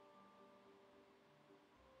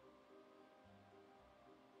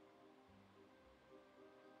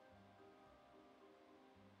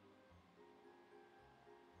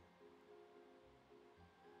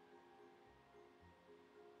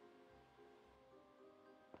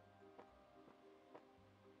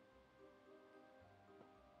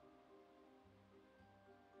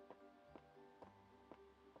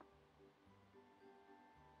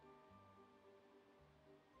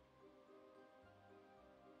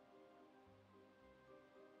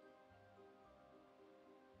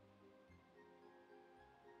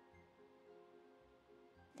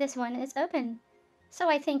 This one is open, so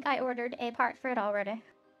I think I ordered a part for it already.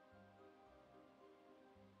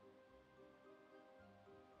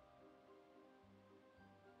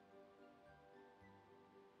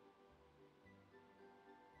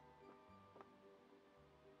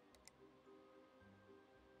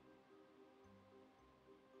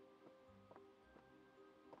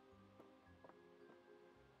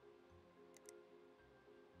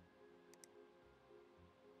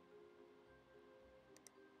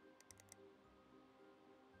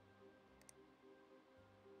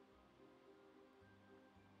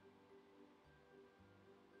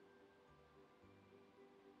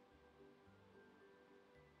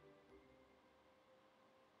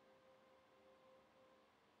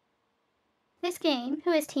 This game,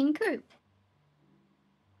 who is Team Group?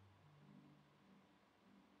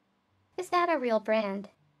 Is that a real brand?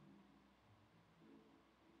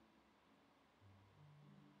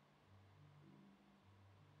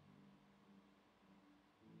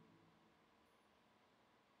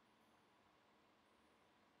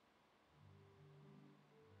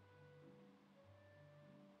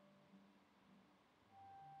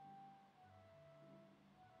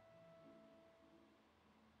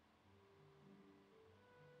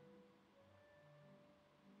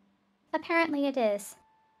 Apparently it is.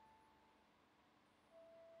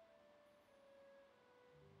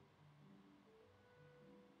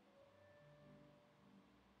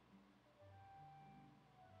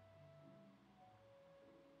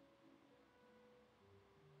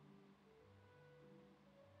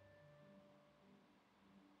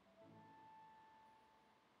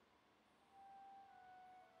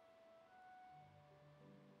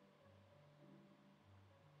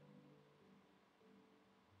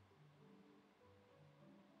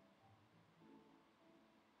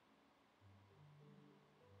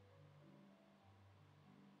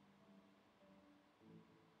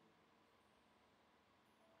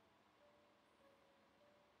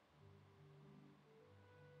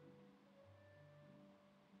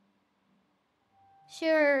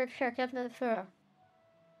 Sure, sure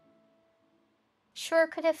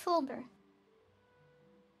could have fooled her.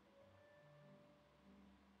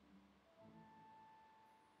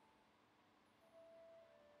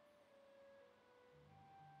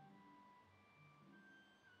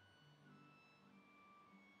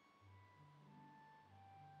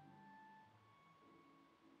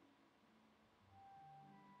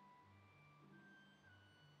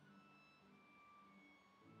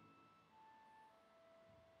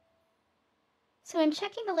 So I'm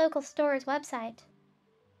checking the local store's website.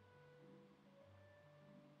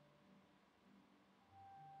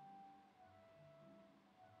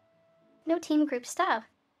 No team group stuff.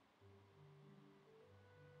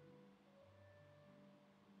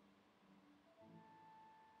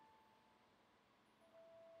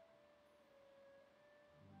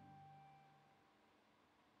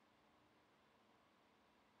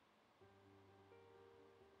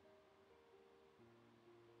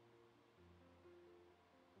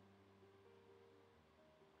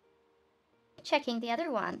 Checking the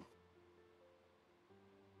other one.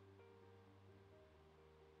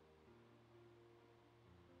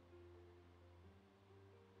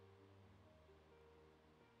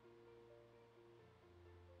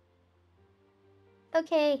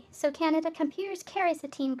 Okay, so Canada Computers carries the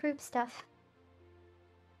team group stuff.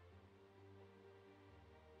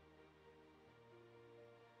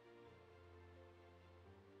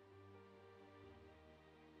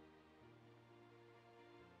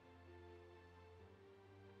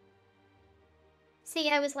 See,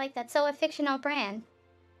 I was like, that's so a fictional brand.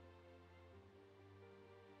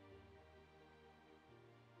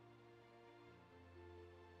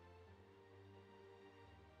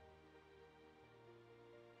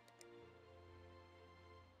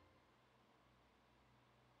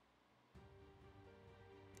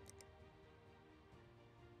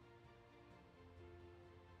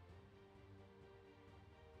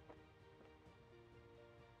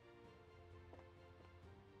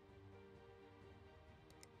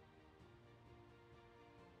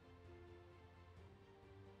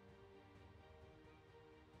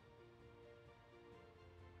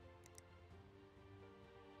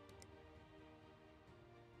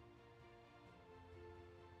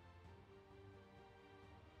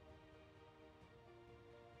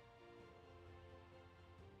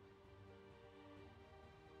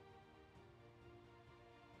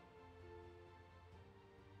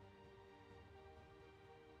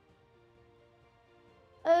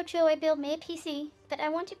 Oh, Joe, I built me a PC, but I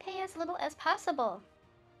want to pay as little as possible.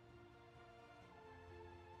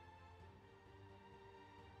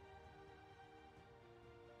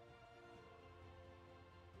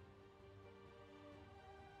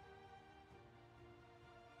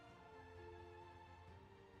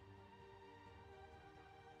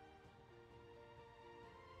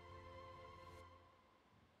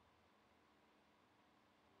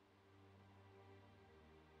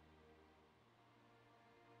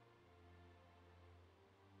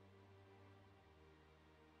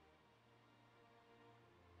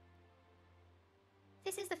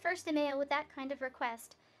 This is the first email with that kind of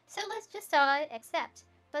request, so let's just accept.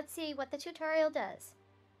 Let's see what the tutorial does.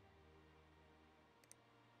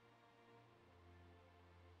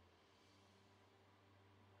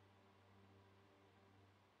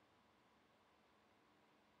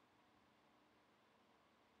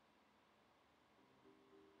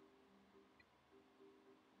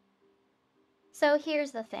 So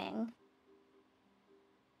here's the thing.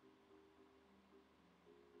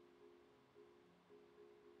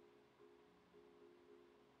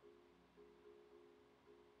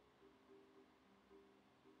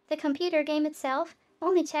 The computer game itself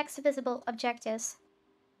only checks visible objectives.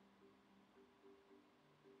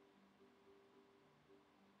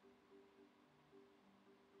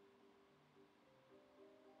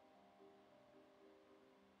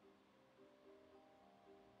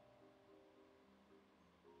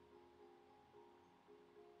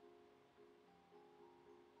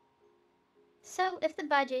 So if the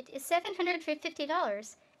budget is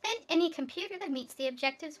 $750, then any computer that meets the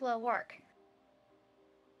objectives will work.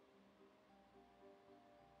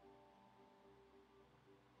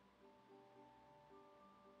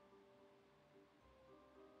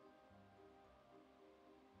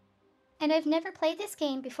 And I've never played this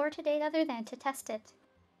game before today other than to test it.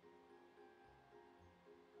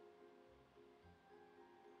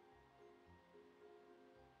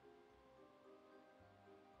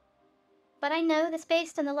 But I know this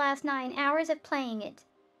based on the last 9 hours of playing it.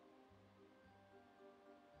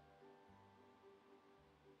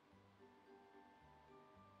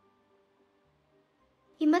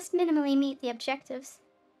 You must minimally meet the objectives.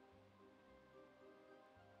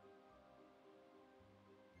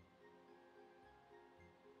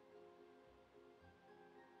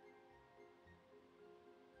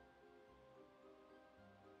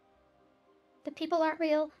 The people aren't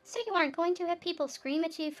real, so you aren't going to have people scream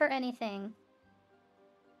at you for anything.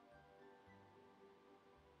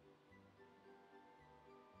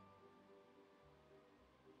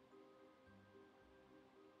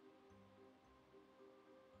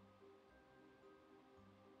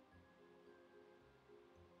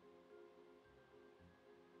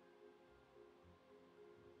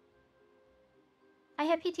 I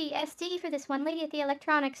have PTSD for this one lady at the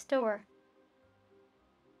electronics store.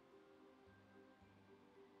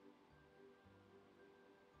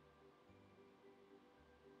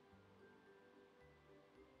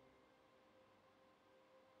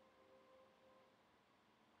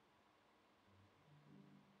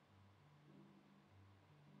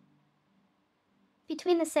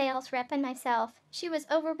 Between the sales rep and myself, she was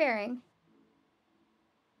overbearing.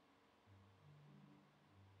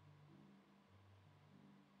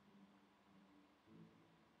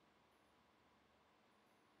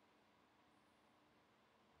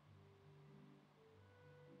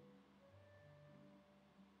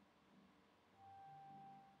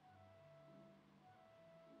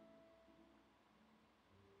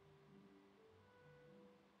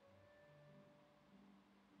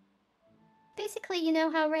 Basically, you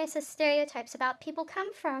know how racist stereotypes about people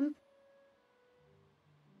come from.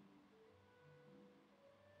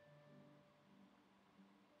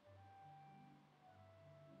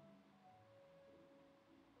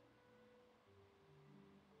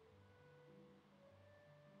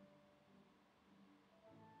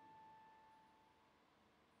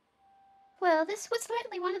 Well, this was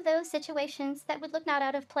likely one of those situations that would look not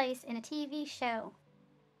out of place in a TV show.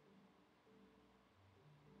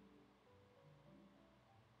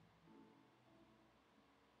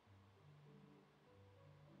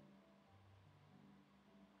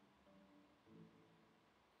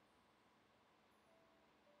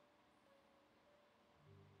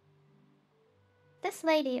 This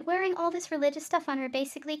lady, wearing all this religious stuff on her,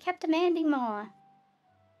 basically kept demanding more.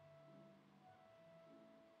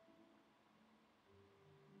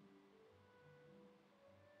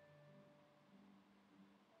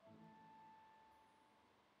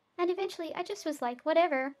 And eventually, I just was like,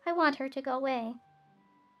 whatever, I want her to go away.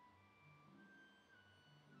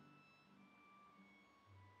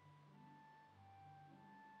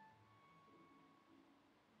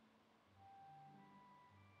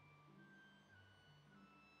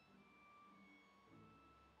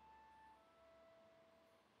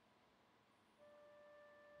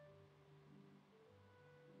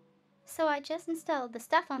 So I just installed the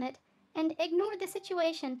stuff on it and ignored the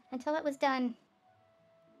situation until it was done.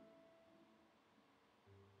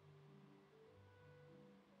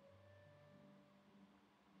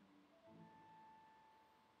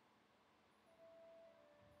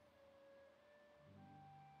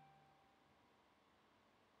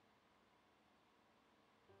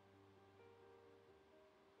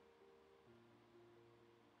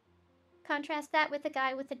 Contrast that with the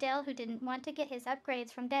guy with the Dell who didn't want to get his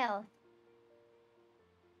upgrades from Dell.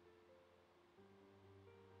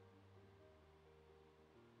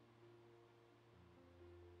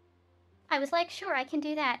 I was like, sure, I can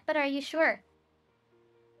do that, but are you sure?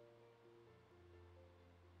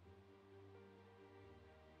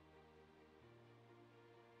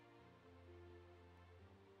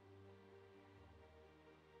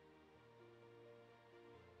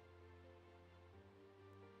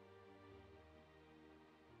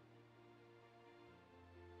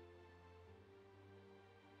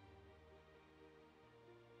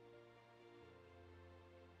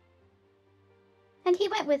 And he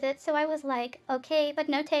went with it, so I was like, okay, but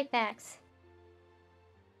no takebacks.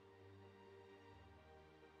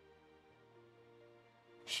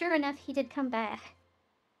 Sure enough, he did come back.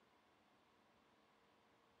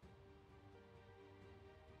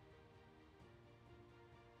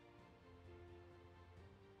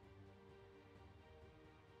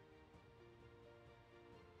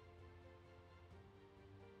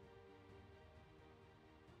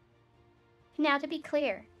 Now, to be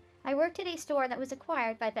clear, I worked at a store that was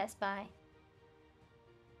acquired by Best Buy.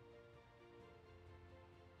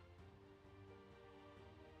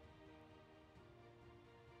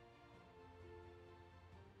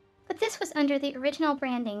 But this was under the original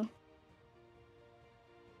branding.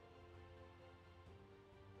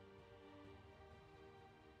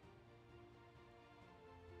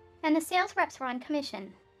 And the sales reps were on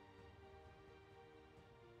commission.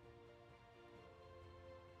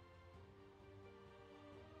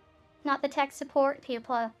 Not the tech support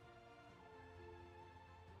people.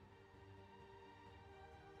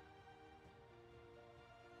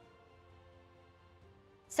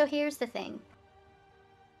 So here's the thing.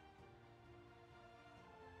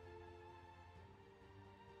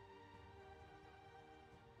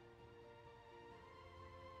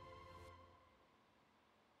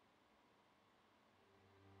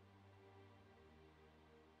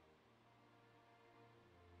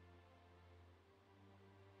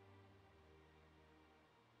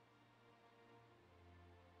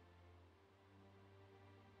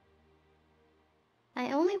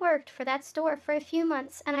 I only worked for that store for a few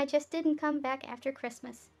months, and I just didn't come back after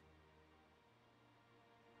Christmas.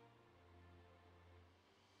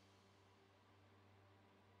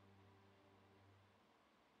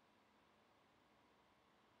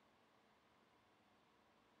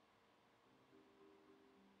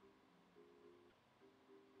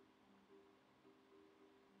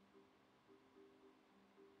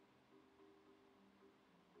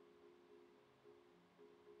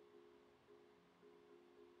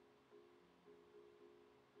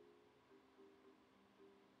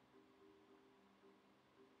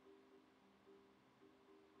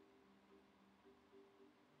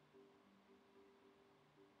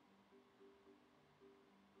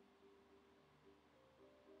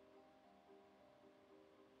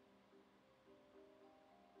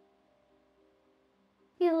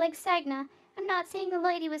 You like Sagna. I'm not saying the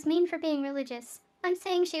lady was mean for being religious. I'm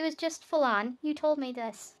saying she was just full on. You told me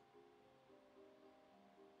this.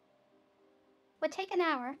 Would take an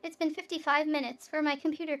hour. It's been 55 minutes for my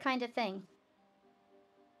computer kind of thing.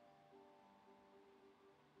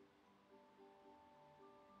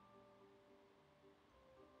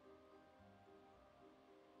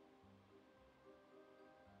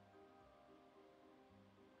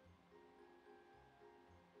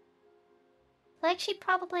 Like she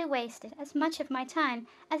probably wasted as much of my time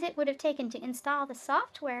as it would have taken to install the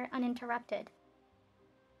software uninterrupted.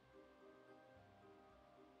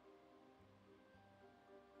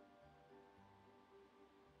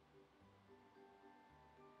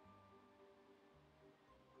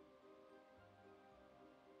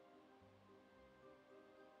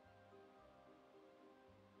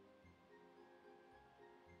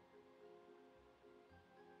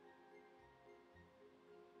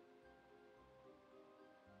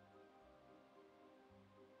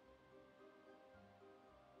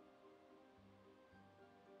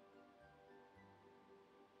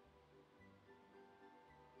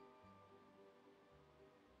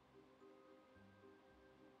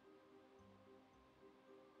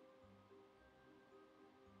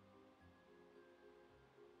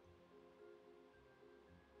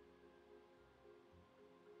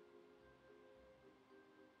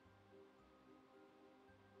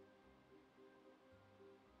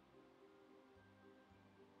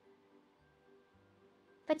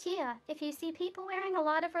 But yeah, if you see people wearing a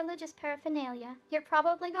lot of religious paraphernalia, you're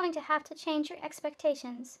probably going to have to change your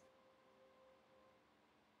expectations.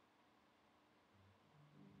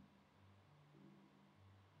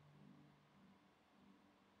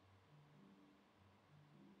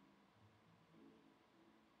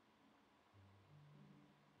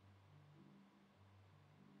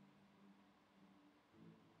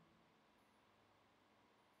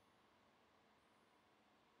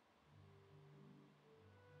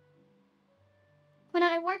 When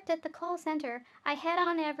I worked at the call center, I had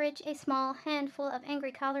on average a small handful of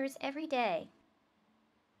angry callers every day.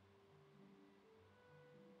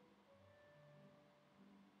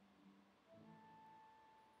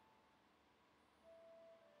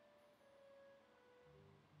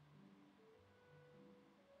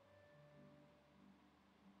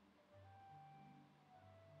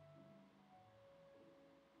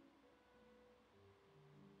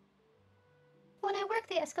 When I work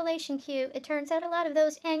the escalation queue, it turns out a lot of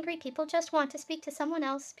those angry people just want to speak to someone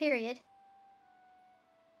else, period.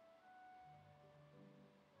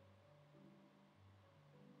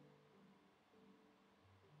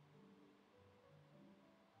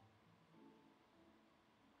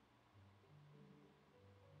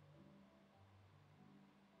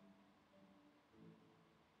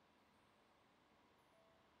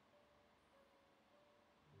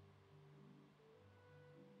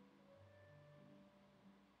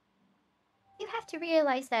 You have to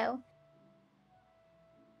realize, though,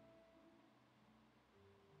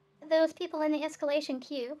 those people in the escalation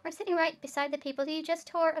queue are sitting right beside the people you just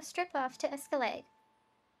tore a strip off to escalate.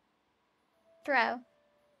 Throw.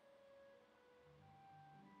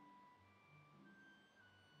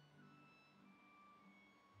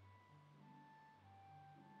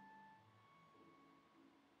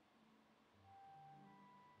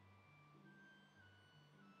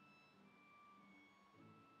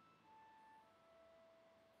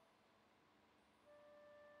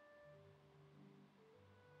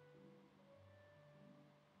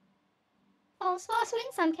 Also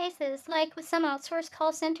in some cases, like with some outsourced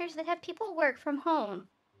call centers that have people work from home.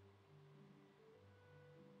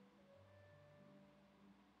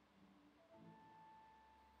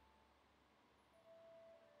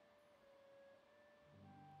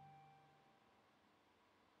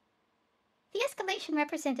 The escalation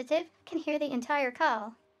representative can hear the entire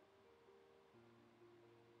call.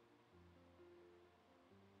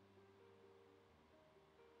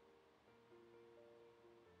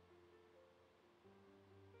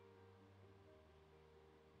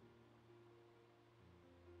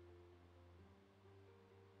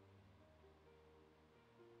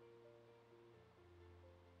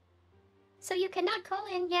 So you cannot call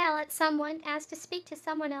in, yell at someone, ask to speak to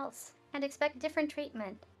someone else, and expect different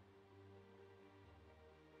treatment.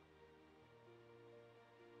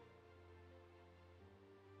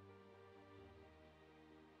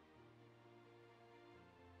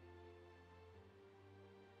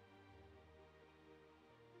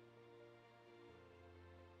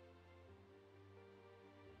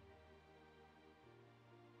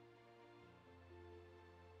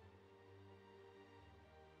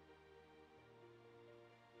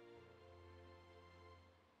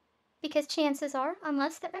 Because chances are,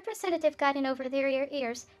 unless the representative got in over their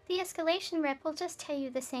ears, the escalation rep will just tell you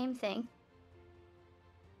the same thing.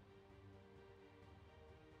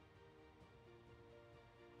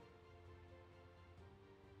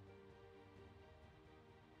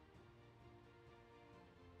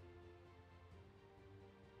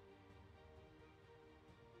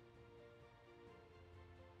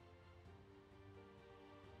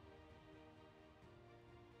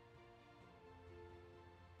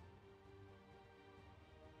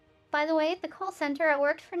 By the way, the call center I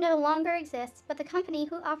worked for no longer exists, but the company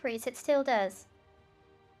who operates it still does.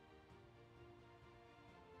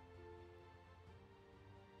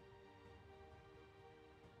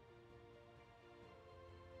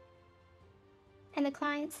 And the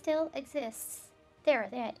client still exists. There,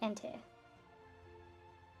 that enter.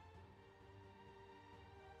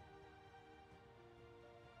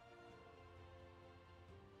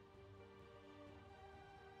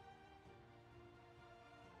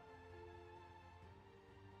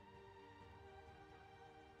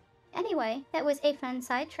 Anyway, that was a fun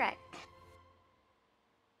sidetrack.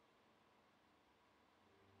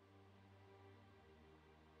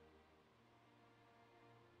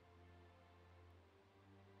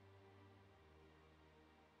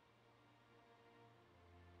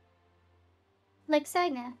 Like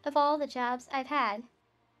Sagna, of all the jobs I've had,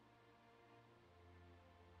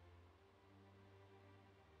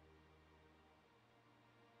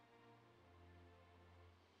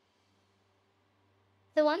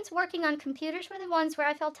 the ones working on computers were the ones where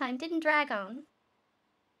I felt time didn't drag on.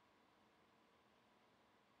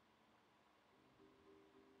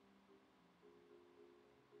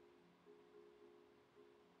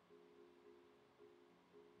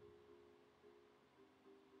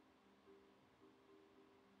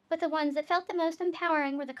 But the ones that felt the most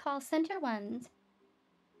empowering were the call center ones.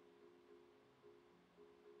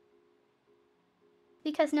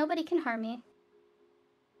 Because nobody can harm me.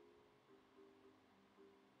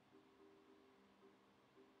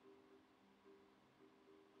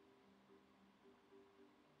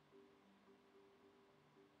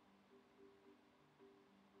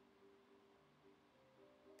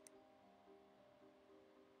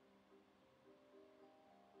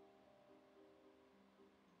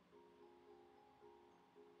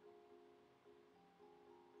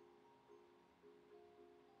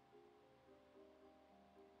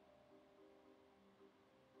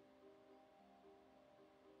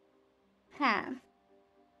 Huh.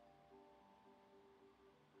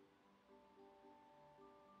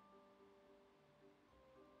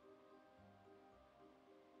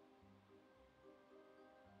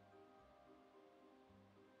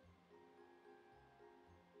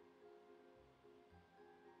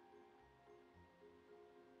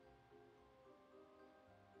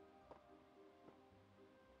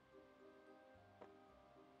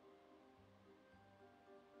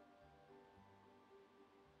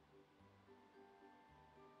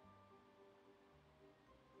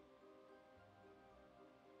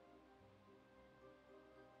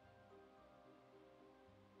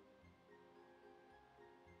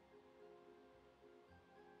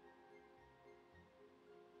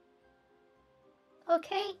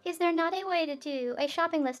 Okay, is there not a way to do a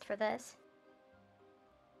shopping list for this?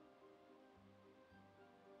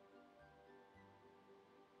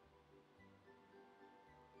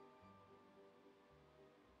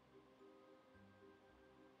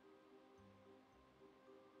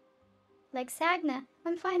 Like Sagna,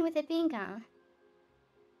 I'm fine with it being gone.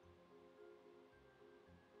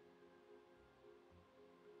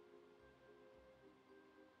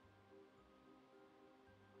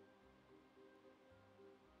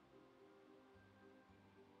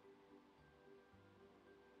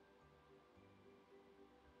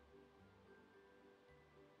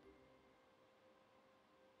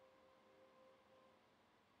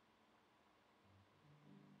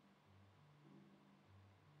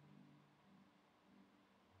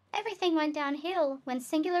 Everything went downhill when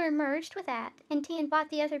Singular merged with that, and Tian bought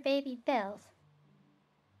the other baby Bells.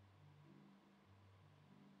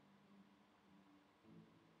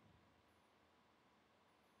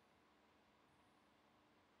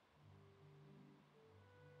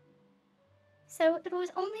 So it was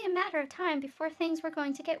only a matter of time before things were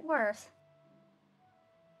going to get worse.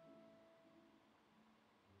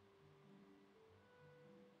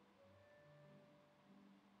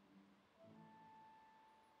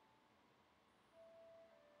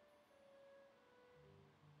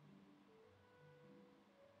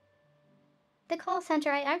 The call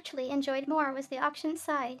center I actually enjoyed more was the auction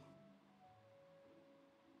side,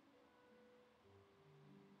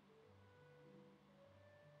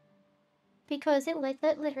 because it was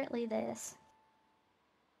literally this.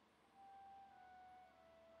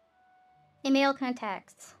 Email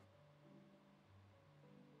contacts.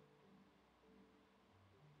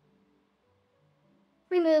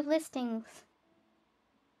 Remove listings.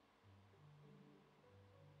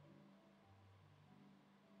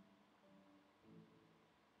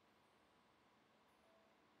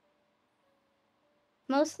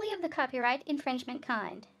 Mostly of the copyright infringement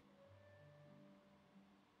kind.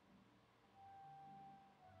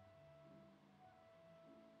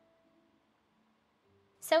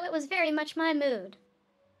 So it was very much my mood.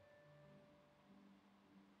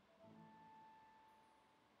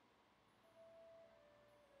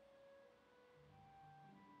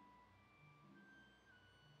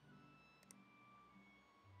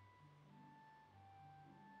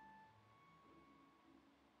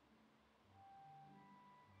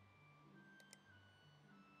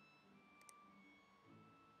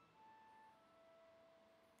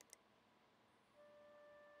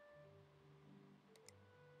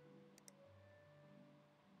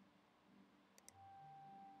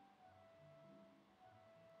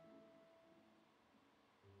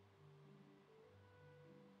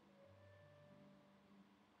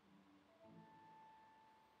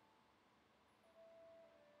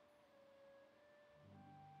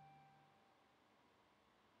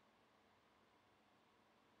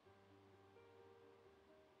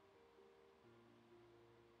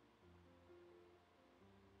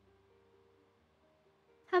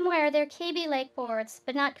 I'm aware they're KB Lake boards,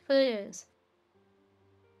 but not Caboose.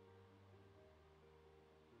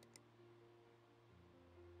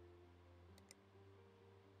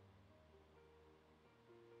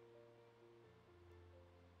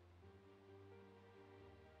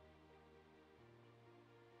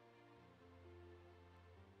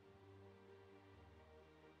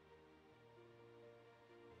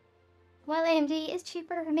 While AMD is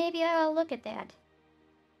cheaper, maybe I'll look at that.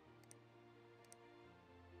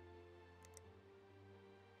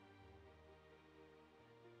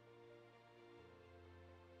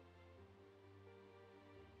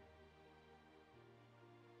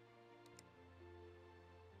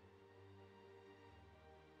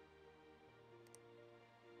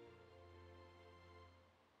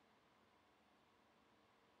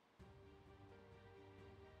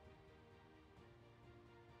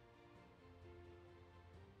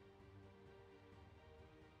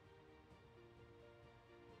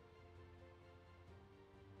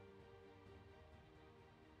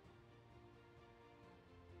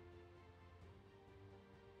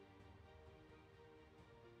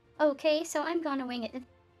 Okay, so I'm gonna wing it.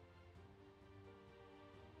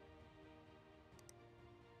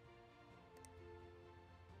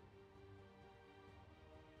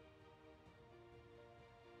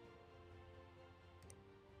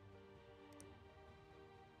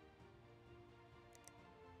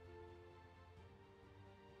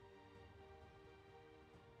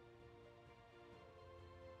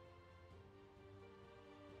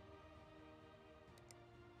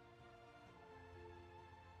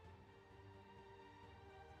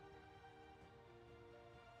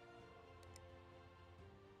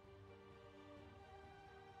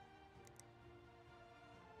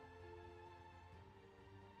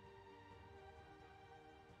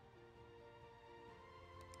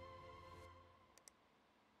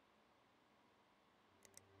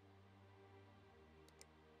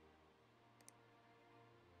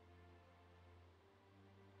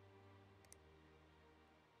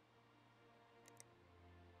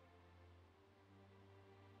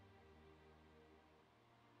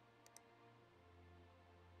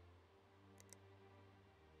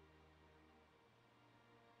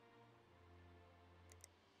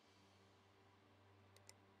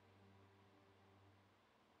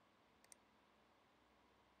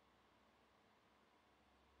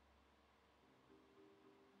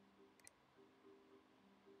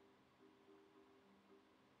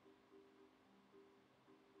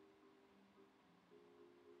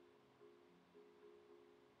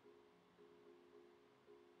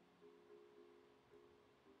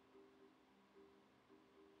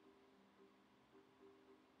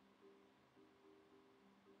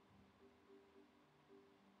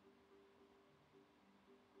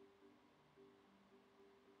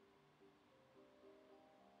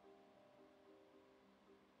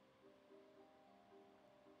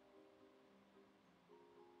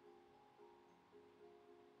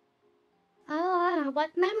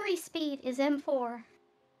 What memory speed is M4?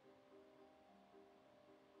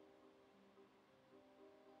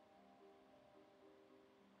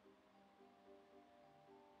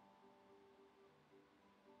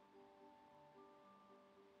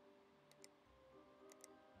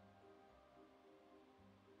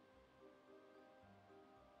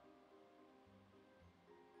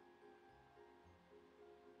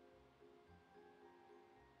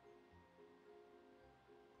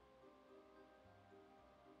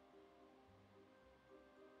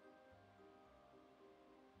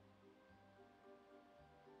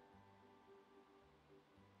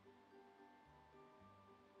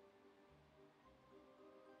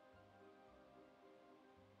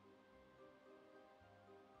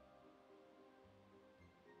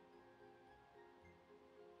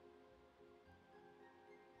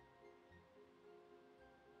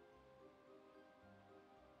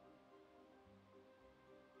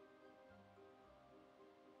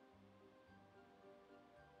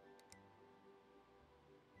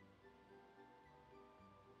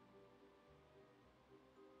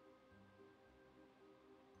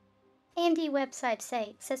 AMD website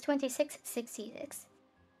says 2666.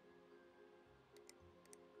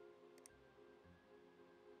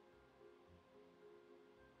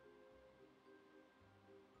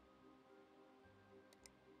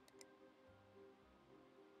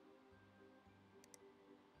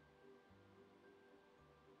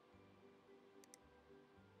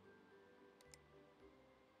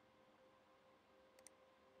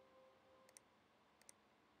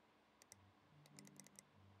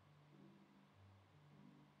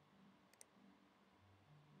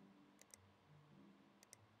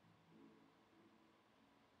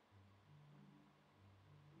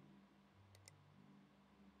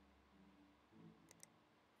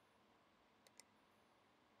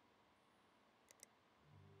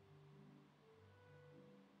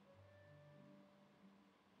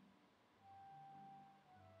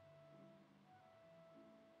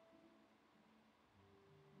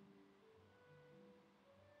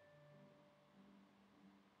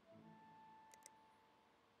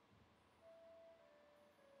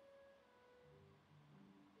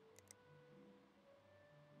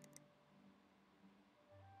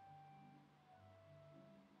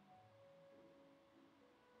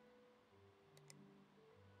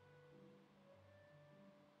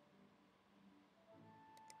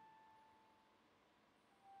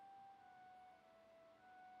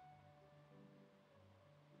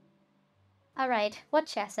 Alright, what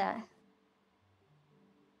Chessa?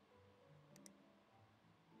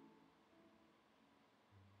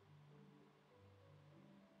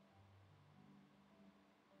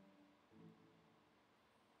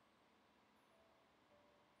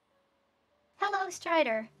 Hello,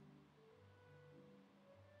 Strider.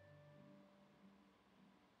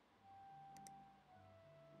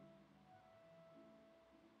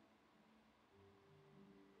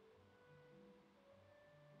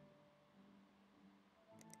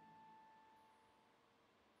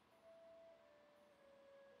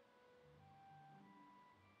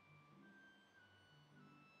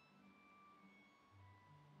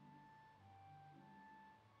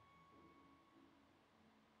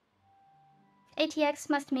 ATX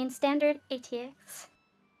must mean standard ATX.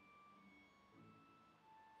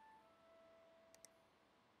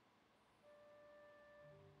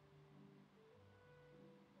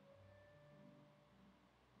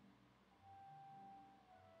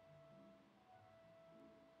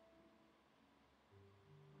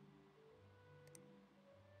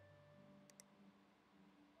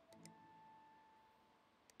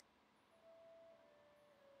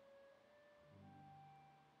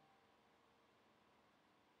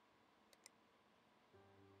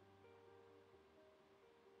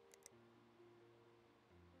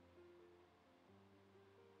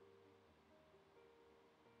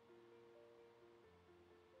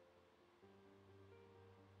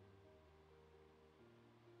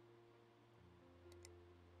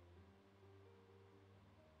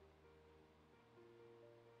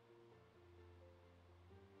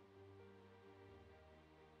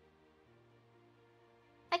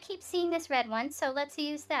 I keep seeing this red one, so let's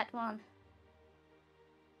use that one.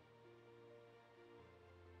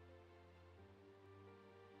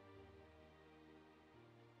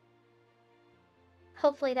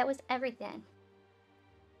 Hopefully that was everything.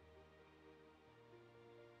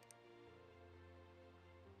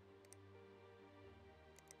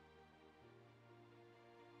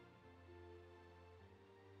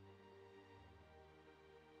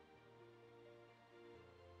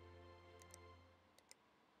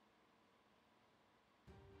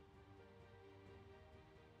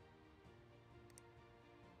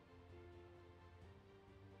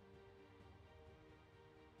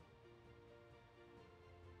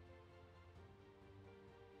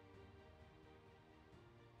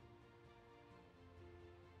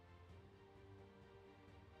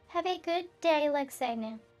 Have a good day,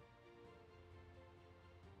 Lexena.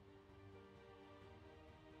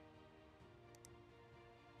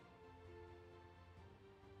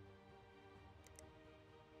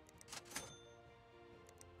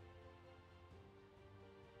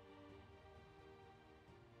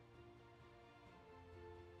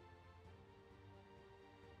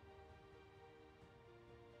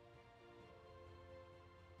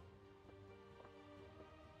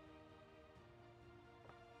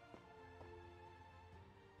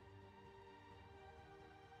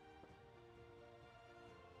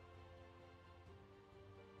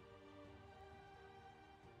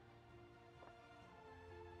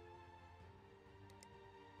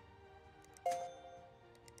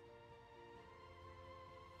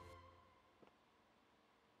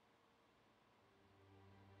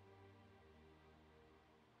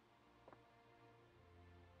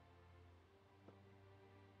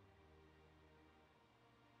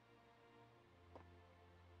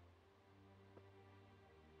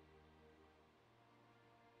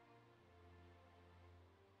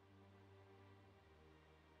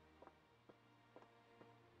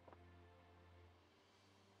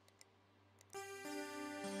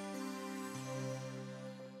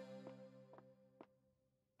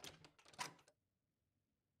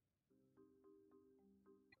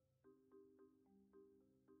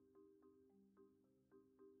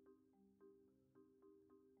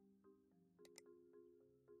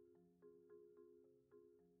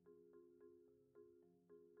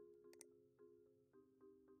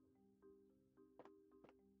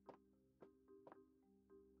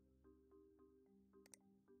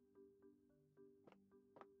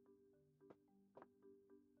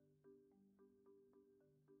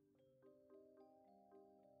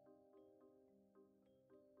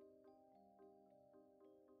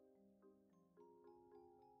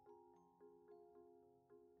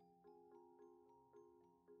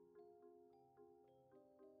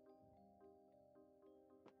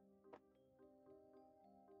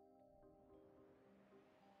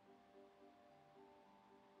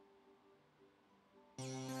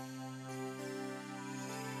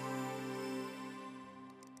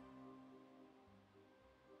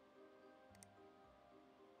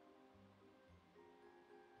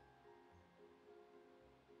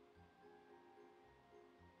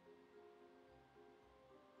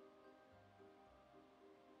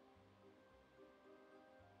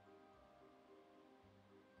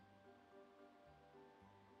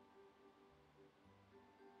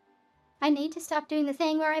 I need to stop doing the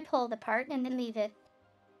thing where I pull the part and then leave it.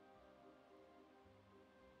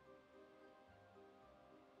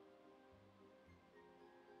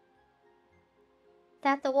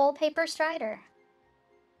 That the wallpaper strider.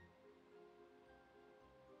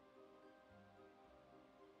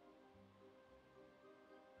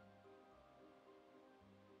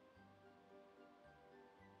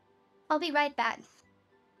 I'll be right back.